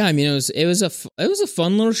 Yeah, I mean it was a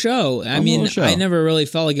fun little show. I never really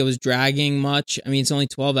felt like it was dragging much. I mean, it's only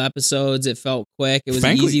 12 episodes. It felt quick. It was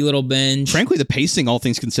an easy little binge. Frankly, the pacing, all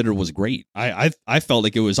things considered, was great. I felt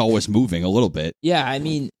like it was always moving a little bit. Yeah, I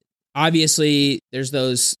mean, obviously there's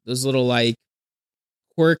those little like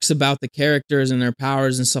quirks about the characters and their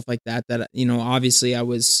powers and stuff like that obviously I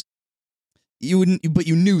was. But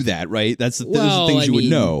you knew that, right? Those are the things you would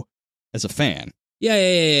know as a fan.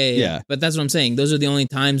 Yeah. But that's what I'm saying. Those are the only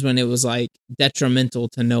times when it was like detrimental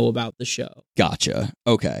to know about the show. Gotcha.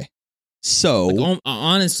 Okay. So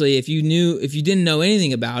honestly, if you didn't know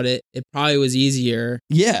anything about it, it probably was easier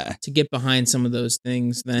to get behind some of those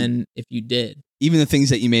things than if you did. Even the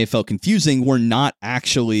things that you may have felt confusing were not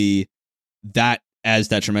actually that as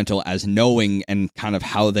detrimental as knowing and kind of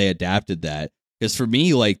how they adapted that. Because for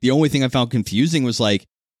me, like, the only thing I found confusing was like,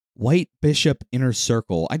 White Bishop Inner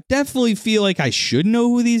Circle. I definitely feel like I should know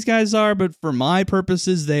who these guys are, but for my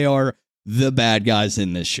purposes, they are the bad guys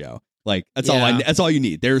in this show. Like, that's all you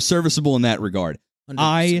need. They're serviceable in that regard. 100%.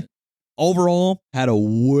 I overall had a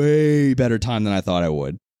way better time than I thought I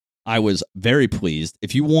would. I was very pleased.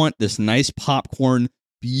 If you want this nice popcorn,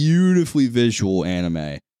 beautifully visual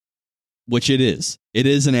anime, which it is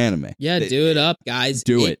an anime. Yeah, do it up, guys.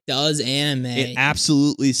 It does anime. It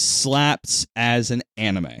absolutely slaps as an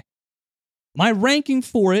anime. My ranking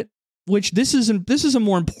for it, which this is a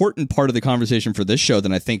more important part of the conversation for this show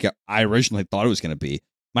than I think I originally thought it was going to be.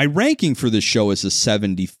 My ranking for this show is a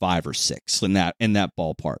 75 or 6 in that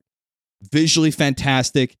ballpark. Visually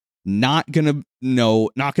fantastic. Not gonna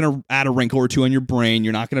add a wrinkle or two on your brain.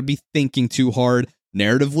 You're not gonna be thinking too hard.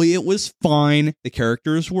 Narratively, it was fine. The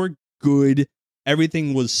characters were good.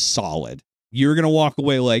 Everything was solid. You're going to walk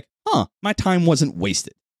away like, my time wasn't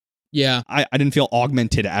wasted. Yeah. I didn't feel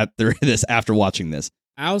augmented after watching this.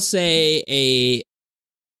 I'll say a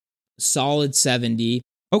solid 70.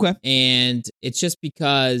 Okay. And it's just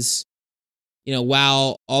because,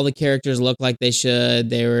 while all the characters look like they should,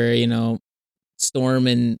 they were, Storm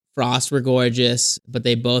and Frost were gorgeous, but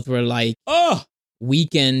they both were like,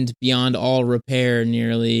 weakened beyond all repair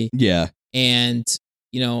nearly. Yeah. And,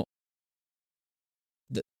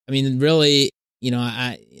 really,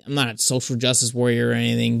 I'm not a social justice warrior or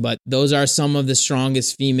anything, but those are some of the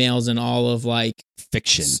strongest females in all of like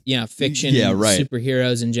fiction. Fiction. Yeah, right.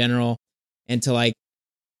 Superheroes in general. And to like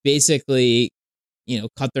basically,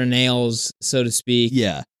 cut their nails, so to speak.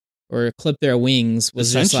 Yeah. Or clip their wings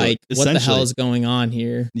was just like, what the hell is going on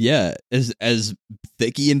here? Yeah. As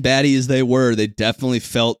thicky and batty as they were, they definitely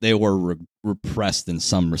felt they were repressed in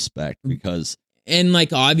some respect because. And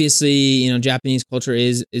like obviously, Japanese culture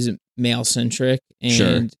is male centric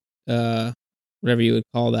and whatever you would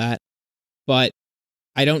call that. But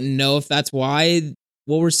I don't know if that's why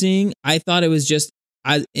what we're seeing. I thought it was just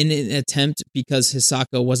in an attempt because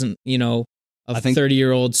Hisako wasn't, a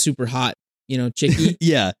 30-year-old super hot, chickie.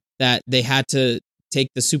 Yeah. That they had to take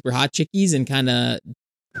the super hot chickies and kind of,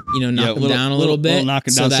 knock them down a little bit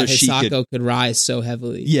so that Hisako could rise so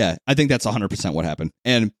heavily. Yeah, I think that's 100% what happened.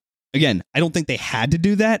 And again, I don't think they had to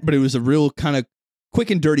do that, but it was a real kind of quick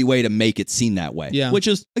and dirty way to make it seem that way. Yeah. Which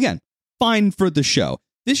is, again, fine for the show.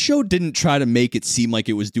 This show didn't try to make it seem like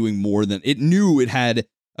it was doing more than it knew. It had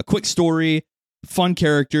a quick story, fun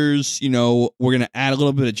characters. We're going to add a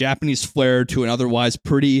little bit of Japanese flair to an otherwise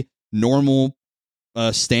pretty normal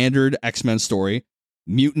standard X-Men story.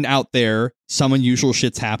 mutant out there, some unusual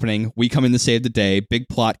shit's happening. We come in to save the day. Big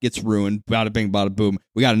plot gets ruined. Bada bing, bada boom.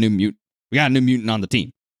 We got a new mutant. We got a new mutant on the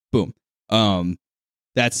team. Boom.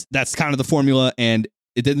 That's kind of the formula, and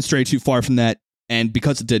it didn't stray too far from that. And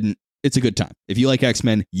because it didn't, it's a good time. If you like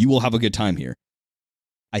X-Men, you will have a good time here.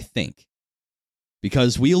 I think.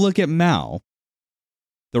 Because we look at Mal,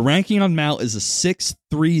 the ranking on Mal is a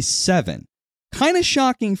 637. Kind of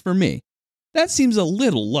shocking for me. That seems a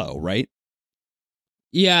little low, right?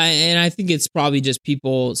 Yeah, and I think it's probably just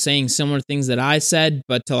people saying similar things that I said,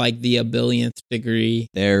 but to like the a billionth degree.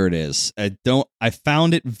 There it is. I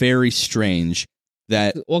found it very strange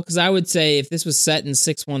that... Well, because I would say if this was set in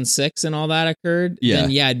 616 and all that occurred,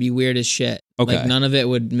 then it'd be weird as shit. Okay. Like none of it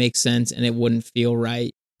would make sense and it wouldn't feel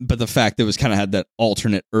right. But the fact that it was kind of had that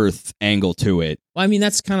alternate Earth angle to it. Well, I mean,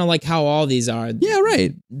 that's kind of like how all these are. Yeah,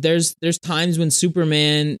 right. There's times when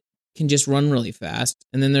Superman can just run really fast,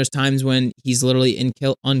 and then there's times when he's literally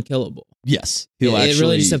unkillable. Yes. It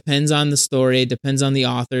really just depends on the story. It depends on the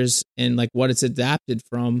authors and like what it's adapted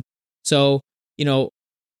from. So, you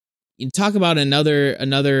talk about another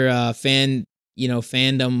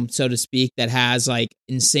fandom, so to speak, that has like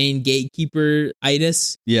insane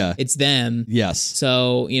gatekeeper-itis. Yeah. It's them. Yes.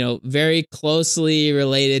 So, very closely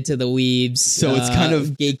related to the weebs. So it's kind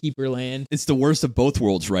of gatekeeper land. It's the worst of both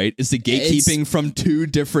worlds, right? It's the gatekeeping from two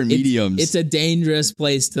different mediums. It's a dangerous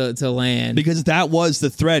place to land. Because that was the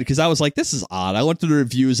thread, because I was like, this is odd. I looked at the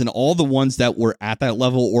reviews and all the ones that were at that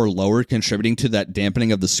level or lower contributing to that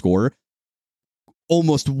dampening of the score,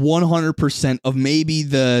 almost 100% of maybe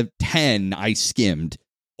the 10 I skimmed,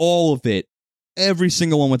 all of it, every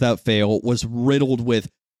single one without fail, was riddled with,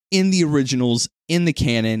 in the originals, in the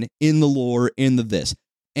canon, in the lore, in the this.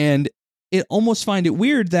 And it almost find it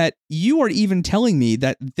weird that you are even telling me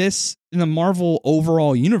that this, in the Marvel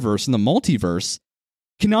overall universe, in the multiverse,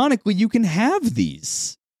 canonically, you can have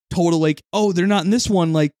these total, like, oh, they're not in this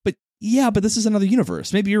one, like, but this is another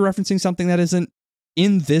universe. Maybe you're referencing something that isn't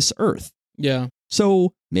in this Earth. Yeah.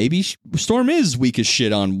 So maybe Storm is weak as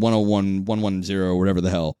shit on 101, 110, or whatever the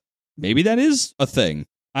hell. Maybe that is a thing.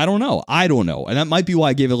 I don't know. And that might be why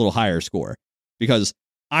I gave it a little higher score. Because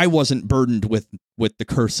I wasn't burdened with the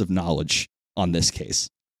curse of knowledge on this case,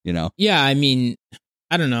 Yeah, I mean,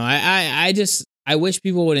 I don't know. I wish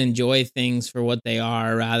people would enjoy things for what they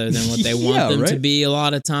are rather than what they want them to be a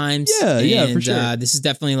lot of times. Yeah, for sure. This is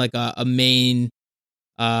definitely like a main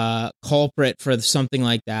culprit for something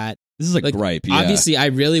like that. This is a gripe, yeah. Obviously, I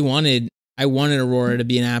wanted Aurora to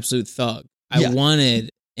be an absolute thug. I wanted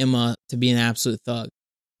Emma to be an absolute thug.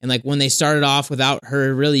 And like when they started off without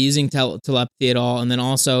her really using telepathy at all, and then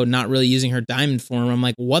also not really using her diamond form, I'm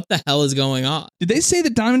like, what the hell is going on? Did they say the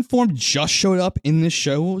diamond form just showed up in this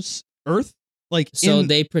show's Earth?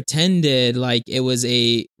 They pretended like it was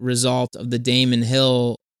a result of the Damon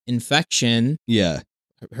Hill infection. Yeah.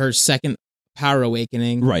 Her second power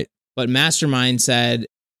awakening. Right. But Mastermind said,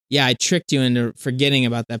 yeah, I tricked you into forgetting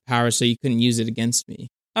about that power so you couldn't use it against me.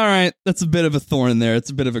 All right, that's a bit of a thorn in there. It's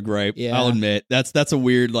a bit of a gripe. Yeah. I'll admit. That's a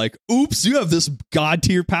weird, like, oops, you have this god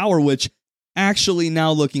tier power, which actually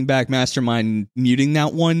now looking back, Mastermind muting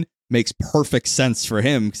that one makes perfect sense for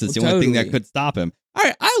him because it's the only thing that could stop him. All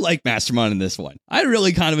right, I like Mastermind in this one. I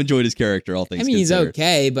really kind of enjoyed his character, all things considered. He's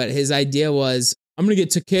okay, but his idea was, I'm going to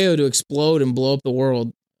get Takeo to explode and blow up the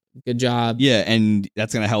world. Good job. Yeah, and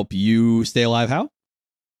that's going to help you stay alive. How?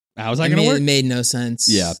 How's that going to work? It made no sense.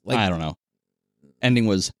 Yeah, I don't know. Ending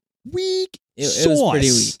was weak sauce. It was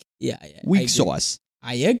pretty weak. Yeah. Weak sauce.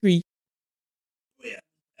 I agree. Yeah,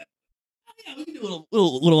 we can do a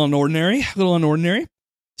little unordinary.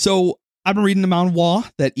 So I've been reading the manhwa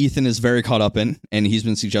that Ethan is very caught up in, and he's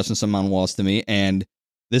been suggesting some manhwas to me. And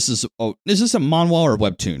is this a manhwa or a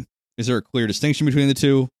webtoon? Is there a clear distinction between the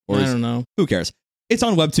two? Or I don't know. Who cares? It's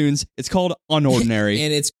on Webtoons. It's called Unordinary.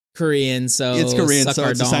 And it's Korean, so it's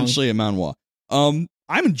essentially a manhwa.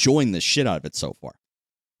 I'm enjoying the shit out of it so far.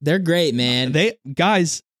 They're great, man.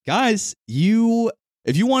 Guys, if you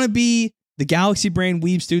want to be the Galaxy Brain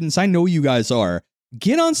Weeb students, I know you guys are,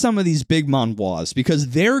 get on some of these big manhwas because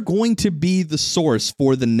they're going to be the source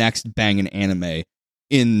for the next banging anime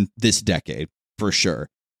in this decade, for sure.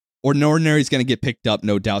 Ordinary is going to get picked up,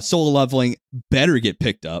 no doubt. Solo Leveling better get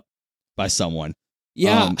picked up by someone.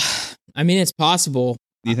 Yeah, I mean, it's possible.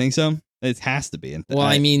 Do you think so? It has to be. Well,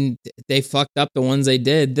 I mean, they fucked up the ones they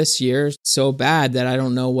did this year so bad that I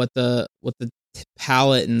don't know what the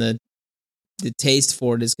palette and the taste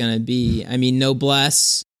for it is going to be. I mean,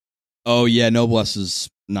 Noblesse. Oh yeah, Noblesse is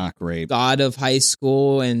not great. God of High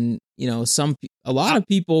School, and a lot of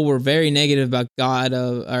people were very negative about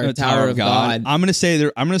Tower of God. I'm gonna say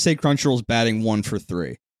Crunchyroll's batting 1 for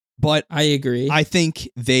 3, But I agree. I think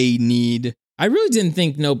they need... I really didn't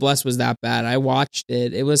think Noblesse was that bad. I watched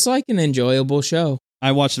it. It was like an enjoyable show.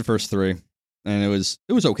 I watched the first 3, and it was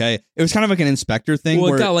okay. It was kind of like an inspector thing.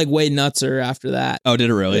 Well, where it got like way nutser after that. Oh,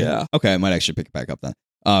 did it really? Yeah. Okay, I might actually pick it back up then.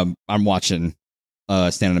 I'm watching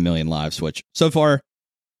Stand on a Million Lives, which so far,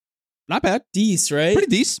 not bad. Decent, right?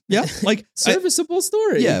 Pretty decent. Yeah. Like serviceable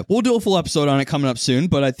story. Yeah, we'll do a full episode on it coming up soon,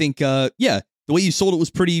 but I think, the way you sold it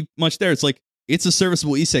was pretty much there. It's like, it's a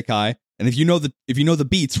serviceable isekai, and if you know the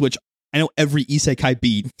beats, which I know every isekai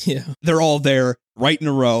beat, yeah, they're all there right in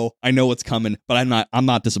a row. I know what's coming, but I'm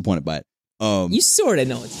not disappointed by it. You sort of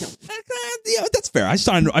know it's coming. Yeah, that's fair. I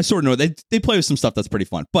sort of know they play with some stuff that's pretty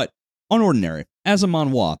fun, but Unordinary as a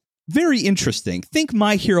manhwa, very interesting. Think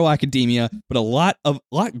My Hero Academia, but a lot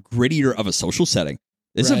grittier of a social setting.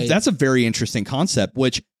 That's a very interesting concept,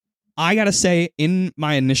 which I gotta say, in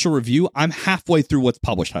my initial review, I'm halfway through what's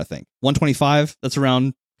published. I think 125. That's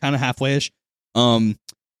around kind of halfway-ish.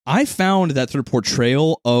 I found that sort of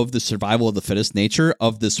portrayal of the survival of the fittest nature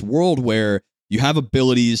of this world where you have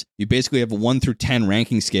abilities, you basically have a 1 through 10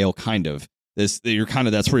 ranking scale, kind of. That's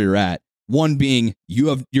where you're at. 1 being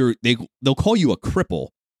they'll call you a cripple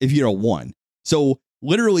if you're a 1. So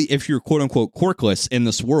literally, if you're quote unquote quirkless in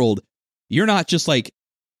this world, you're not just like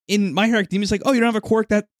in My Hero Academia. It's like, oh, you don't have a quirk,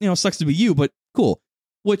 that sucks to be you, but cool.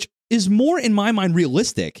 Which is more in my mind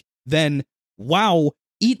realistic than, wow,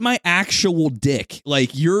 eat my actual dick.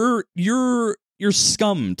 Like you're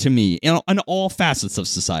scum to me in all facets of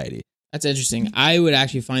society. That's interesting. I would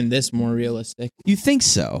actually find this more realistic. You think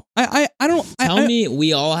so? I don't. Tell me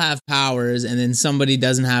we all have powers, and then somebody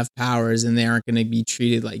doesn't have powers, and they aren't going to be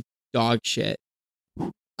treated like dog shit.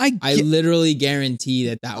 I literally guarantee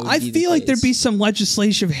that would be I feel like case. there'd be some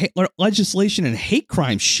legislation and hate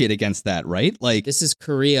crime shit against that, right? Like, this is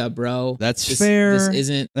Korea, bro. That's fair. This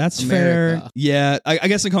isn't That's America. fair. Yeah, I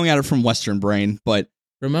guess I'm coming at it from Western brain, but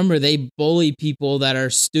remember, they bully people that are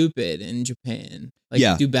stupid in Japan.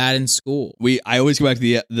 Like, do bad in school. I always go back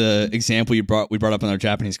to the example we brought up in our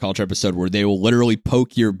Japanese culture episode, where they will literally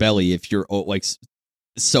poke your belly if you're like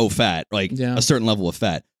so fat, like a certain level of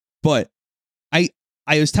fat. But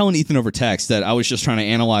I was telling Ethan over text that I was just trying to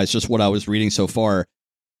analyze just what I was reading so far.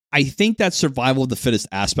 I think that survival of the fittest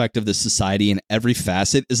aspect of this society in every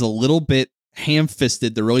facet is a little bit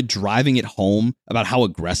ham-fisted. They're really driving it home about how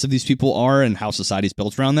aggressive these people are and how society's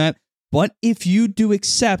built around that. But if you do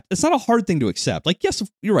accept, it's not a hard thing to accept. Like, yes,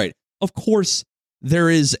 you're right. Of course, there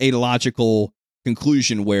is a logical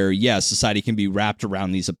conclusion where, yes, society can be wrapped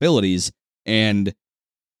around these abilities. And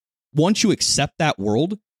once you accept that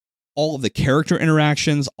world, all of the character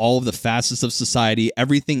interactions, all of the facets of society,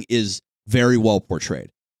 everything is very well portrayed.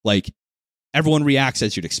 Like, everyone reacts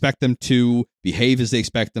as you'd expect them to, behave as they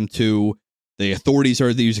expect them to, the authorities are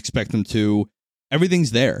as you expect them to.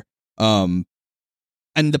 Everything's there.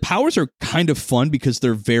 And the powers are kind of fun because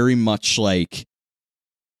they're very much like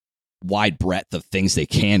wide breadth of things they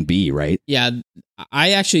can be, right? Yeah,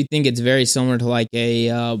 I actually think it's very similar to like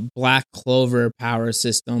a Black Clover power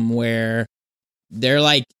system where they're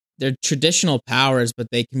traditional powers, but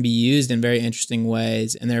they can be used in very interesting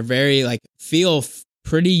ways, and they're very feel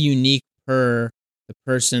pretty unique per the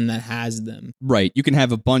person that has them. Right. You can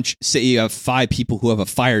have say you have 5 people who have a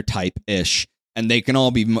fire type ish, and they can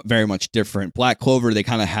all be very much different. Black Clover, they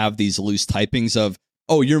kind of have these loose typings of,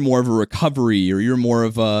 oh, you're more of a recovery, or you're more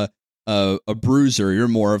of a bruiser, you're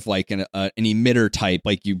more of like an emitter type,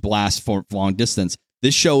 like you blast for long distance.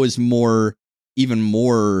 This show is even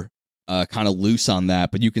more kind of loose on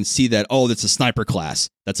that, but you can see that, oh, that's a sniper class,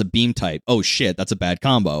 that's a beam type, oh shit, that's a bad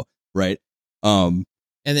combo, right? And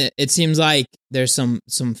it seems like there's some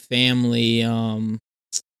family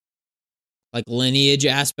lineage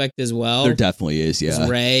aspect as well. There definitely is, yeah.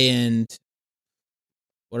 Ray and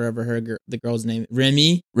whatever the girl's name,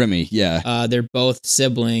 Remy, yeah. They're both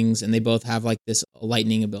siblings, and they both have like this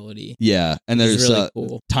lightning ability. Yeah, and there's really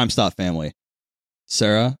cool. Time Stop family,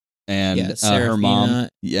 Sarah and her mom,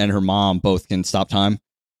 and her mom both can stop time.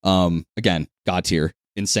 Again, god tier,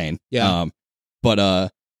 insane. Yeah.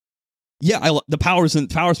 The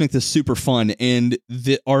powers make this super fun, and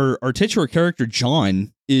our titular character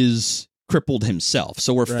John is crippled himself,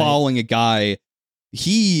 so we're following a guy.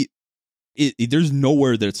 There's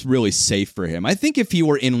nowhere that's really safe for him. I think if he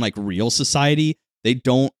were in like real society, they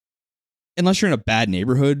don't, unless you're in a bad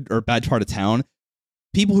neighborhood or a bad part of town,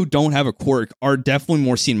 people who don't have a quirk are definitely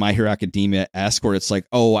more seen My Hero Academia-esque, where it's like,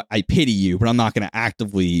 oh, I pity you, but I'm not going to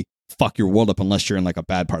actively fuck your world up unless you're in like a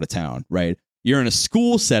bad part of town, right? You're in a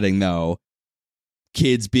school setting, though,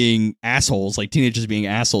 kids being assholes, like teenagers being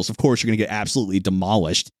assholes, of course you're going to get absolutely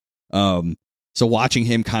demolished. So watching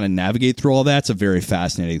him kind of navigate through all that's a very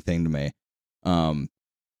fascinating thing to me.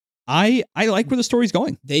 I like where the story's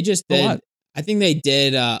going. They just did. I think they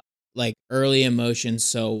did like early emotions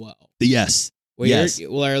so well. Yes.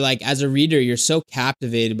 Where like as a reader, you're so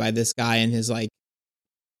captivated by this guy and his like,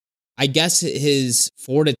 I guess his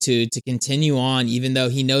fortitude to continue on, even though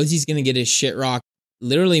he knows he's going to get his shit rocked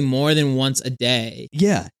literally more than once a day.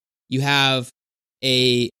 Yeah. You have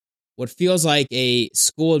what feels like a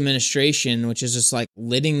school administration, which is just like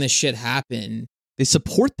letting this shit happen. They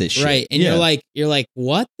support this shit. Right. And you're like,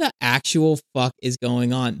 what the actual fuck is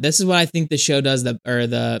going on? This is what I think the show does, I'm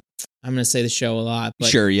going to say the show a lot. But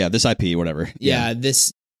sure, yeah, this IP, whatever. Yeah,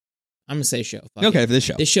 I'm going to say show. Okay, for this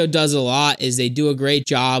show. This show does a lot is they do a great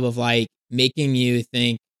job of like making you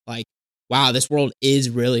think like, wow, this world is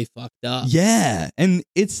really fucked up. Yeah. And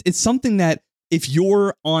it's something that if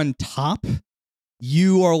you're on top,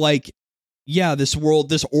 you are like, yeah, this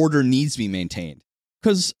order needs to be maintained.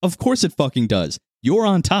 Because of course it fucking does. You're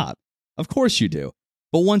on top. Of course you do.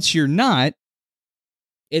 But once you're not,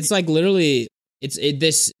 it's like literally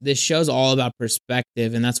this show's all about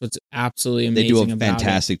perspective, and that's what's absolutely amazing about it. They do a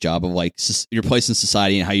fantastic job of like your place in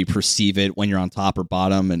society and how you perceive it when you're on top or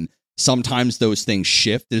bottom, and sometimes those things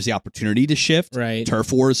shift. There's the opportunity to shift. Right.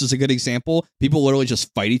 Turf wars is a good example. People literally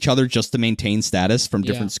just fight each other just to maintain status from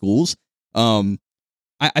different schools.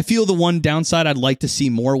 I feel the one downside I'd like to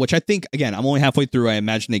see more, which I think, again, I'm only halfway through. I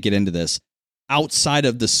imagine they get into this. Outside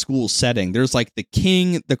of the school setting, there's like the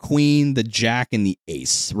king, the queen, the jack, and the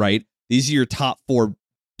ace, right? These are your top 4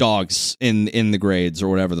 dogs in the grades or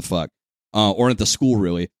whatever the fuck, or at the school,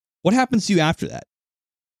 really. What happens to you after that?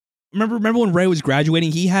 Remember when Ray was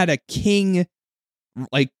graduating? He had a king,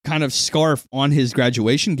 like, kind of scarf on his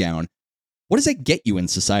graduation gown. What does that get you in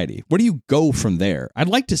society? Where do you go from there? I'd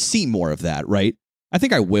like to see more of that, right? I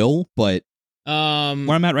think I will, but where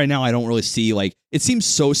I'm at right now, I don't really see, like, it seems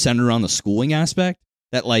so centered on the schooling aspect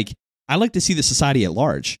that, like, I like to see the society at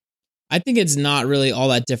large. I think it's not really all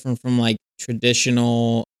that different from like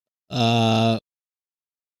traditional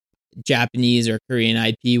Japanese or Korean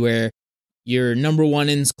IP where you're number one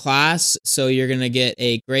in class, so you're going to get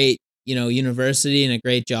a great, university and a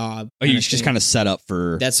great job. Oh, you just kind of set up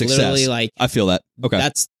for success. Literally like, I feel that. Okay.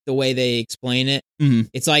 That's the way they explain it. Mm-hmm.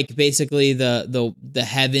 It's like basically the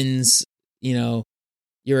heavens, you're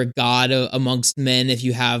a god amongst men if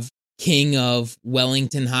you have king of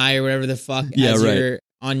Wellington High or whatever the fuck you're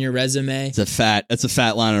on your resume. That's a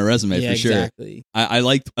fat line on a resume for sure. Exactly. I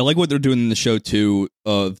like what they're doing in the show too,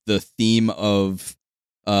 of the theme of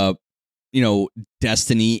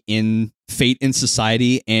destiny in fate in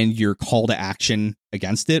society and your call to action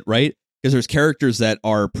against it, right? Because there's characters that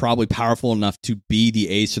are probably powerful enough to be the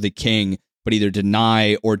ace or the king, but either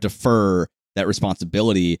deny or defer that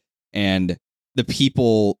responsibility. And the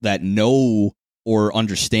people that know or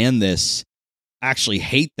understand this actually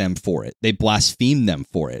hate them for it. They blaspheme them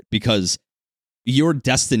for it because you're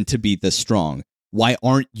destined to be this strong. Why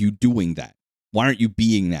aren't you doing that? Why aren't you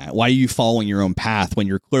being that? Why are you following your own path when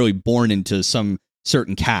you're clearly born into some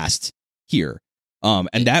certain caste here?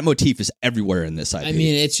 And that motif is everywhere in this IP. I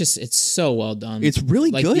mean, it's so well done. It's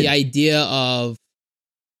really like good. The idea of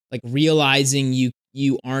like realizing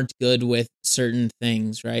you aren't good with certain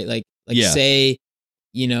things, right? Like say,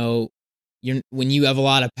 when you have a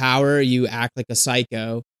lot of power, you act like a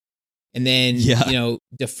psycho. And then,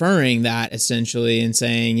 deferring that essentially and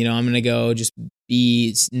saying, I'm going to go just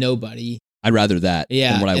be nobody. I'd rather that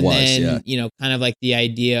than what I was. Then, kind of like the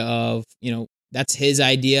idea of, that's his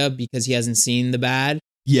idea because he hasn't seen the bad.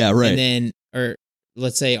 Yeah, right. And then, or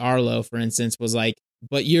let's say Arlo, for instance, was like,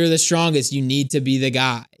 but you're the strongest. You need to be the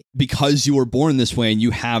guy. Because you were born this way and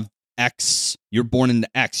you have X, you're born into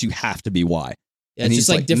X, you have to be Y. Yeah, it's just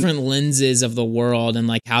like different lenses of the world and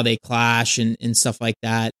like how they clash and stuff like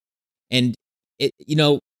that. And it,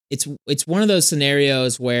 it's one of those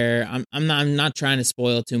scenarios where I'm not trying to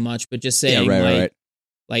spoil too much, but just saying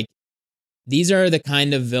like these are the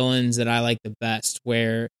kind of villains that I like the best,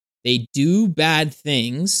 where they do bad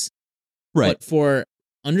things, but for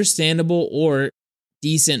understandable or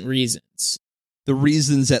decent reasons. The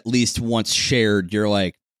reasons, at least once shared, you're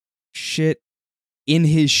like, shit, in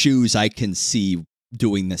his shoes, I can see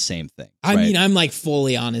doing the same thing. I mean, I'm like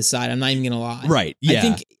fully on his side. I'm not even going to lie. Right. Yeah. I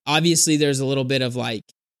think obviously there's a little bit of like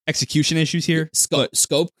execution issues here.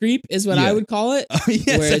 Scope creep is what I would call it.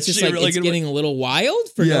 Yes, where it's just like really it's getting a little wild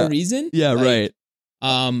for no reason. Yeah, like,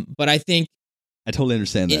 right. But I think I totally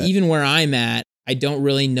understand that. Even where I'm at, I don't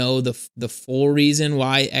really know the full reason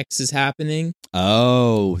why X is happening.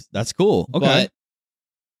 Oh, that's cool. Okay.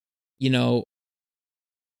 But,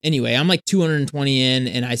 anyway, I'm like 220 in,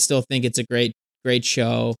 and I still think it's a great great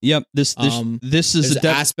show. Yep. This is there's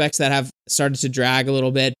aspects that have started to drag a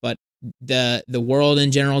little bit, but the world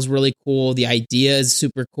in general is really cool. The idea is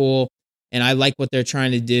super cool, and I like what they're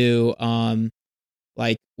trying to do.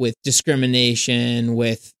 Like with discrimination,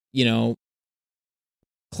 with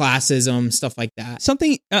classism, stuff like that.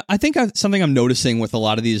 Something I'm noticing with a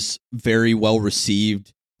lot of these very well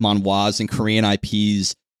received manhwas and Korean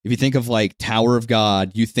IPs. If you think of like Tower of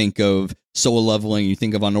God, you think of Solo Leveling, you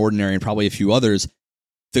think of Unordinary, and probably a few others.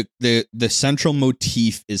 The central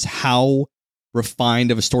motif is how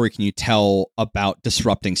refined of a story can you tell about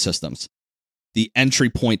disrupting systems. The entry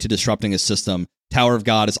point to disrupting a system. Tower of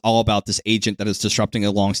God is all about this agent that is disrupting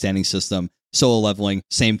a long-standing system. Solo Leveling,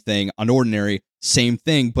 same thing. Unordinary, same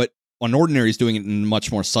thing. But Unordinary is doing it in a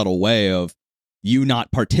much more subtle way of you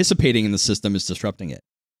not participating in the system is disrupting it.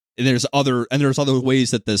 And there's other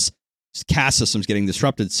ways that this caste system is getting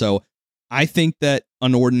disrupted. So I think that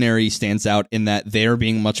Unordinary stands out in that they're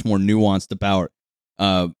being much more nuanced about,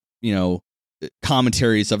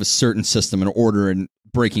 commentaries of a certain system and order and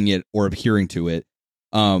breaking it or adhering to it.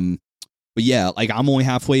 But yeah, like I'm only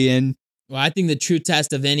halfway in. Well, I think the true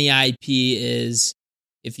test of any IP is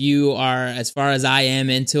if you are, as far as I am,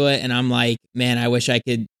 into it, and I'm like, man, I wish I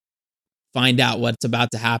could find out what's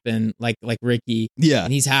about to happen, like Ricky. Yeah.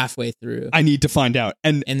 And he's halfway through. I need to find out.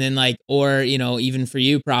 And then like, or, even for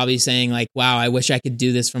you probably saying like, wow, I wish I could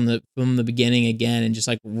do this from the beginning again and just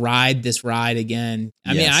like ride this ride again.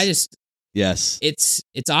 I mean, yes,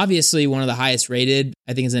 it's obviously one of the highest rated.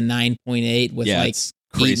 I think it's a 9.8 with like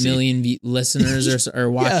 8 million listeners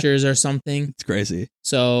or watchers or something. It's crazy.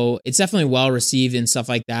 So it's definitely well received and stuff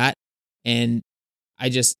like that. And I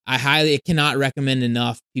cannot recommend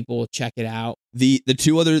enough people check it out. The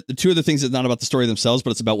two other things that's not about the story themselves, but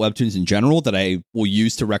it's about webtoons in general that I will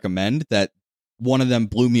use to recommend. That one of them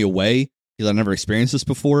blew me away because I've never experienced this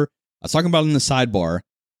before. I was talking about it in the sidebar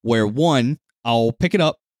where one, I'll pick it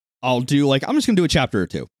up, I'll do like I'm just gonna do a chapter or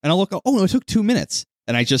two, and I'll look. Oh no, it took 2 minutes,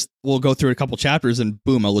 and will go through a couple chapters, and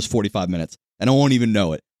boom, I'll lose 45 minutes, and I won't even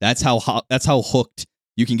know it. That's how hooked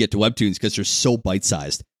you can get to webtoons because they're so bite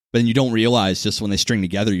sized. But then you don't realize just when they string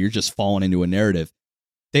together, you're just falling into a narrative.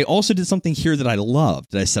 They also did something here that I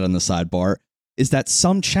loved, that I said on the sidebar, is that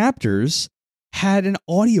some chapters had an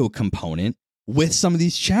audio component with some of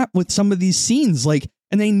these scenes, like,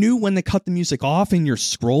 and they knew when they cut the music off and you're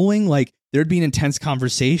scrolling, like there'd be an intense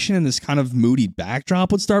conversation and this kind of moody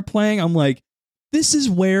backdrop would start playing. I'm like, this is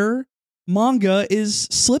where manga is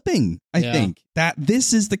slipping. I think that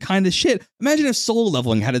this is the kind of shit. Imagine if Solo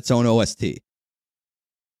Leveling had its own OST.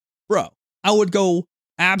 Bro, I would go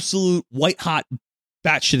absolute white hot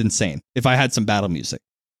batshit insane if I had some battle music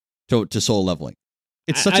to Solo Leveling.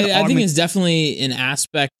 It's such I think it's definitely an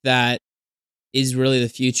aspect that is really the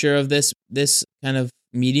future of this kind of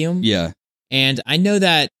medium. Yeah. And I know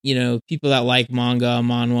that, people that like manga,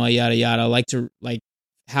 manhwa, yada yada, like to like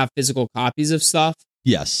have physical copies of stuff.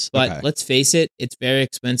 Yes. But let's face it, it's very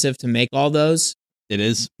expensive to make all those. It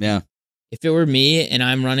is. Yeah. If it were me and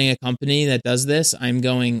I'm running a company that does this, I'm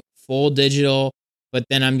going full digital, but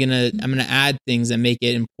then I'm gonna add things that make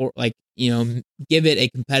it important, like give it a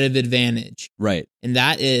competitive advantage, right? And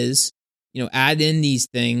that is, add in these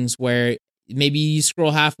things where maybe you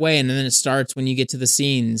scroll halfway and then it starts when you get to the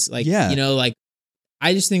scenes, like like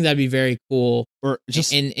I just think that'd be very cool. Or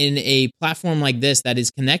just in a platform like this that is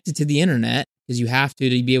connected to the internet because you have to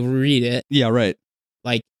be able to read it. Yeah, right.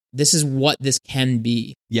 Like this is what this can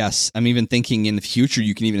be. Yes, I'm even thinking in the future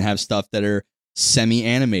you can even have stuff that are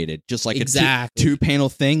semi-animated, just like a two-panel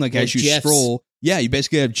thing, like as you GIFs. Scroll. Yeah, you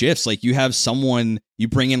basically have GIFs. Like you have someone, you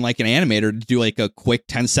bring in like an animator to do like a quick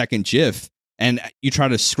 10-second GIF, and you try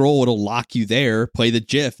to scroll, it'll lock you there, play the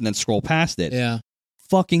GIF, and then scroll past it. Yeah.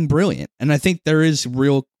 Fucking brilliant. And I think there is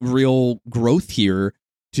real growth here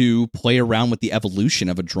to play around with the evolution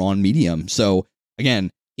of a drawn medium. So again,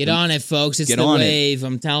 get on it, folks. It's the wave.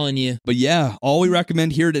 I'm telling you. But yeah, all we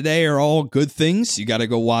recommend here today are all good things. You got to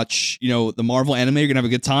go watch, the Marvel anime. You're going to have a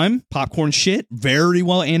good time. Popcorn shit. Very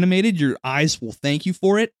well animated. Your eyes will thank you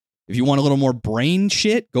for it. If you want a little more brain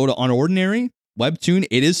shit, go to Unordinary. Webtoon.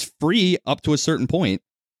 It is free up to a certain point.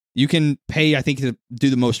 You can pay, I think, to do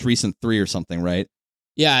the most recent 3 or something, right?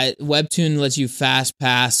 Yeah, Webtoon lets you fast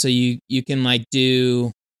pass, so you can like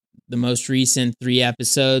do the most recent 3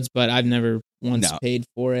 episodes, but I've never once paid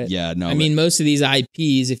for it. Yeah, no. I mean, most of these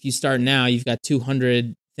IPs, if you start now, you've got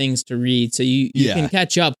 200 things to read, so you can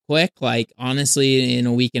catch up quick. Like honestly, in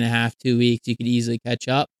a week and a half, 2 weeks, you could easily catch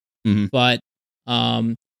up. Mm-hmm. But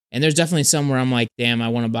and there's definitely some where I'm like, damn, I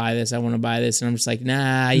want to buy this, and I'm just like,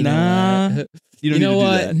 nah, you know what? You don't know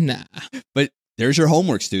what? Nah. But there's your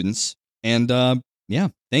homework, students, and Yeah.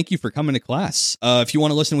 Thank you for coming to class. If you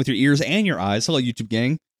want to listen with your ears and your eyes, hello, YouTube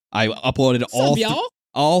gang. I uploaded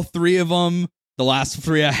all 3 of them. The last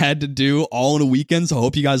 3 I had to do all in a weekend. So I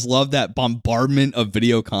hope you guys love that bombardment of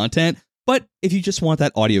video content. But if you just want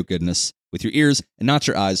that audio goodness with your ears and not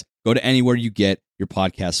your eyes, go to anywhere you get your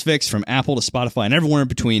podcast fix, from Apple to Spotify and everywhere in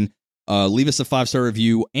between. Leave us a 5-star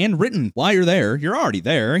review and written while you're there. You're already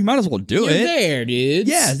there. You might as well do it. You're there, dudes.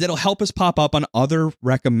 Yeah, that'll help us pop up on other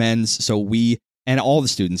recommends so we and all the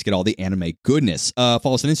students get all the anime goodness.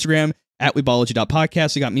 Follow us on Instagram at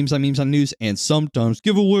Weebology.podcast. We got memes on news and sometimes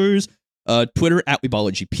giveaways. Twitter at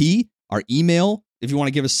WeebologyP. Our email, if you want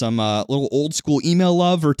to give us some little old school email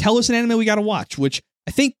love or tell us an anime we got to watch, which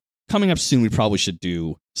I think coming up soon we probably should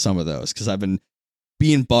do some of those because I've been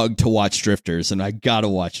being bugged to watch Drifters, and I gotta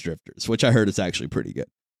watch Drifters, which I heard is actually pretty good.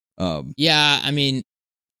 Yeah, I mean,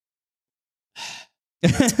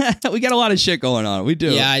 we got a lot of shit going on. We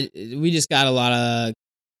do. Yeah, we just got a lot of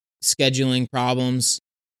scheduling problems,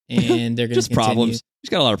 and they're going to just continue. Problems. Just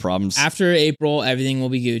got a lot of problems. After April, everything will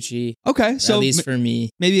be Gucci. Okay, so at least for me,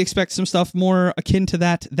 maybe expect some stuff more akin to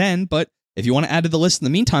that then. But if you want to add to the list in the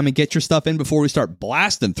meantime and get your stuff in before we start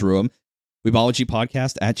blasting through them,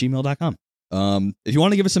 weebologypodcast@gmail.com. If you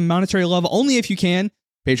want to give us some monetary love, only if you can,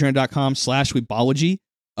 patreon.com/weebology.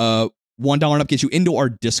 $1 and up gets you into our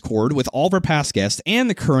Discord with all of our past guests and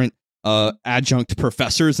the current adjunct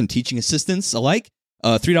professors and teaching assistants alike.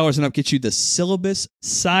 $3 and up gets you the syllabus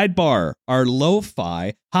sidebar, our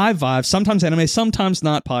lo-fi, high vibe, sometimes anime, sometimes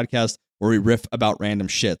not podcast where we riff about random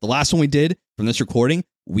shit. The last one we did from this recording,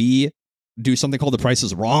 we do something called The Price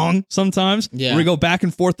is Wrong sometimes. Yeah. Where we go back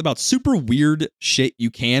and forth about super weird shit you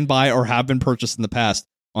can buy or have been purchased in the past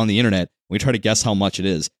on the internet. We try to guess how much it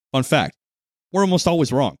is. Fun fact, we're almost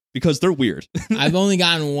always wrong because they're weird. I've only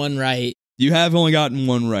gotten one right. You have only gotten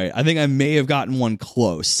one right. I think I may have gotten one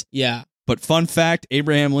close. Yeah. But fun fact,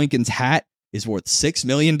 Abraham Lincoln's hat is worth $6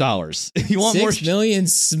 million. If you want more 6 million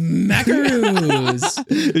smackaroos.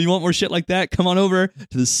 If you want more shit like that, come on over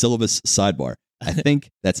to the syllabus sidebar. I think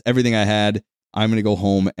that's everything I had. I'm going to go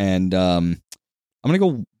home and I'm going to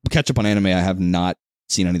go catch up on anime. I have not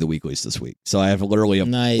seen any of the weeklies this week. So I have literally a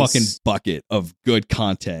fucking bucket of good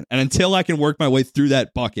content. And until I can work my way through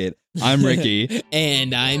that bucket, I'm Ricky.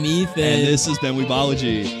 And I'm Ethan. And this has been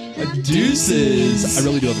Weebology. Deuces. I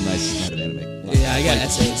really do have a nice night of anime. Yeah, I got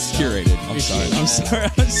essays. Curated. I'm sorry. I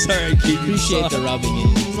keep Appreciate the rubbing in.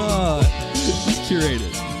 It's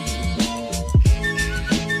curated.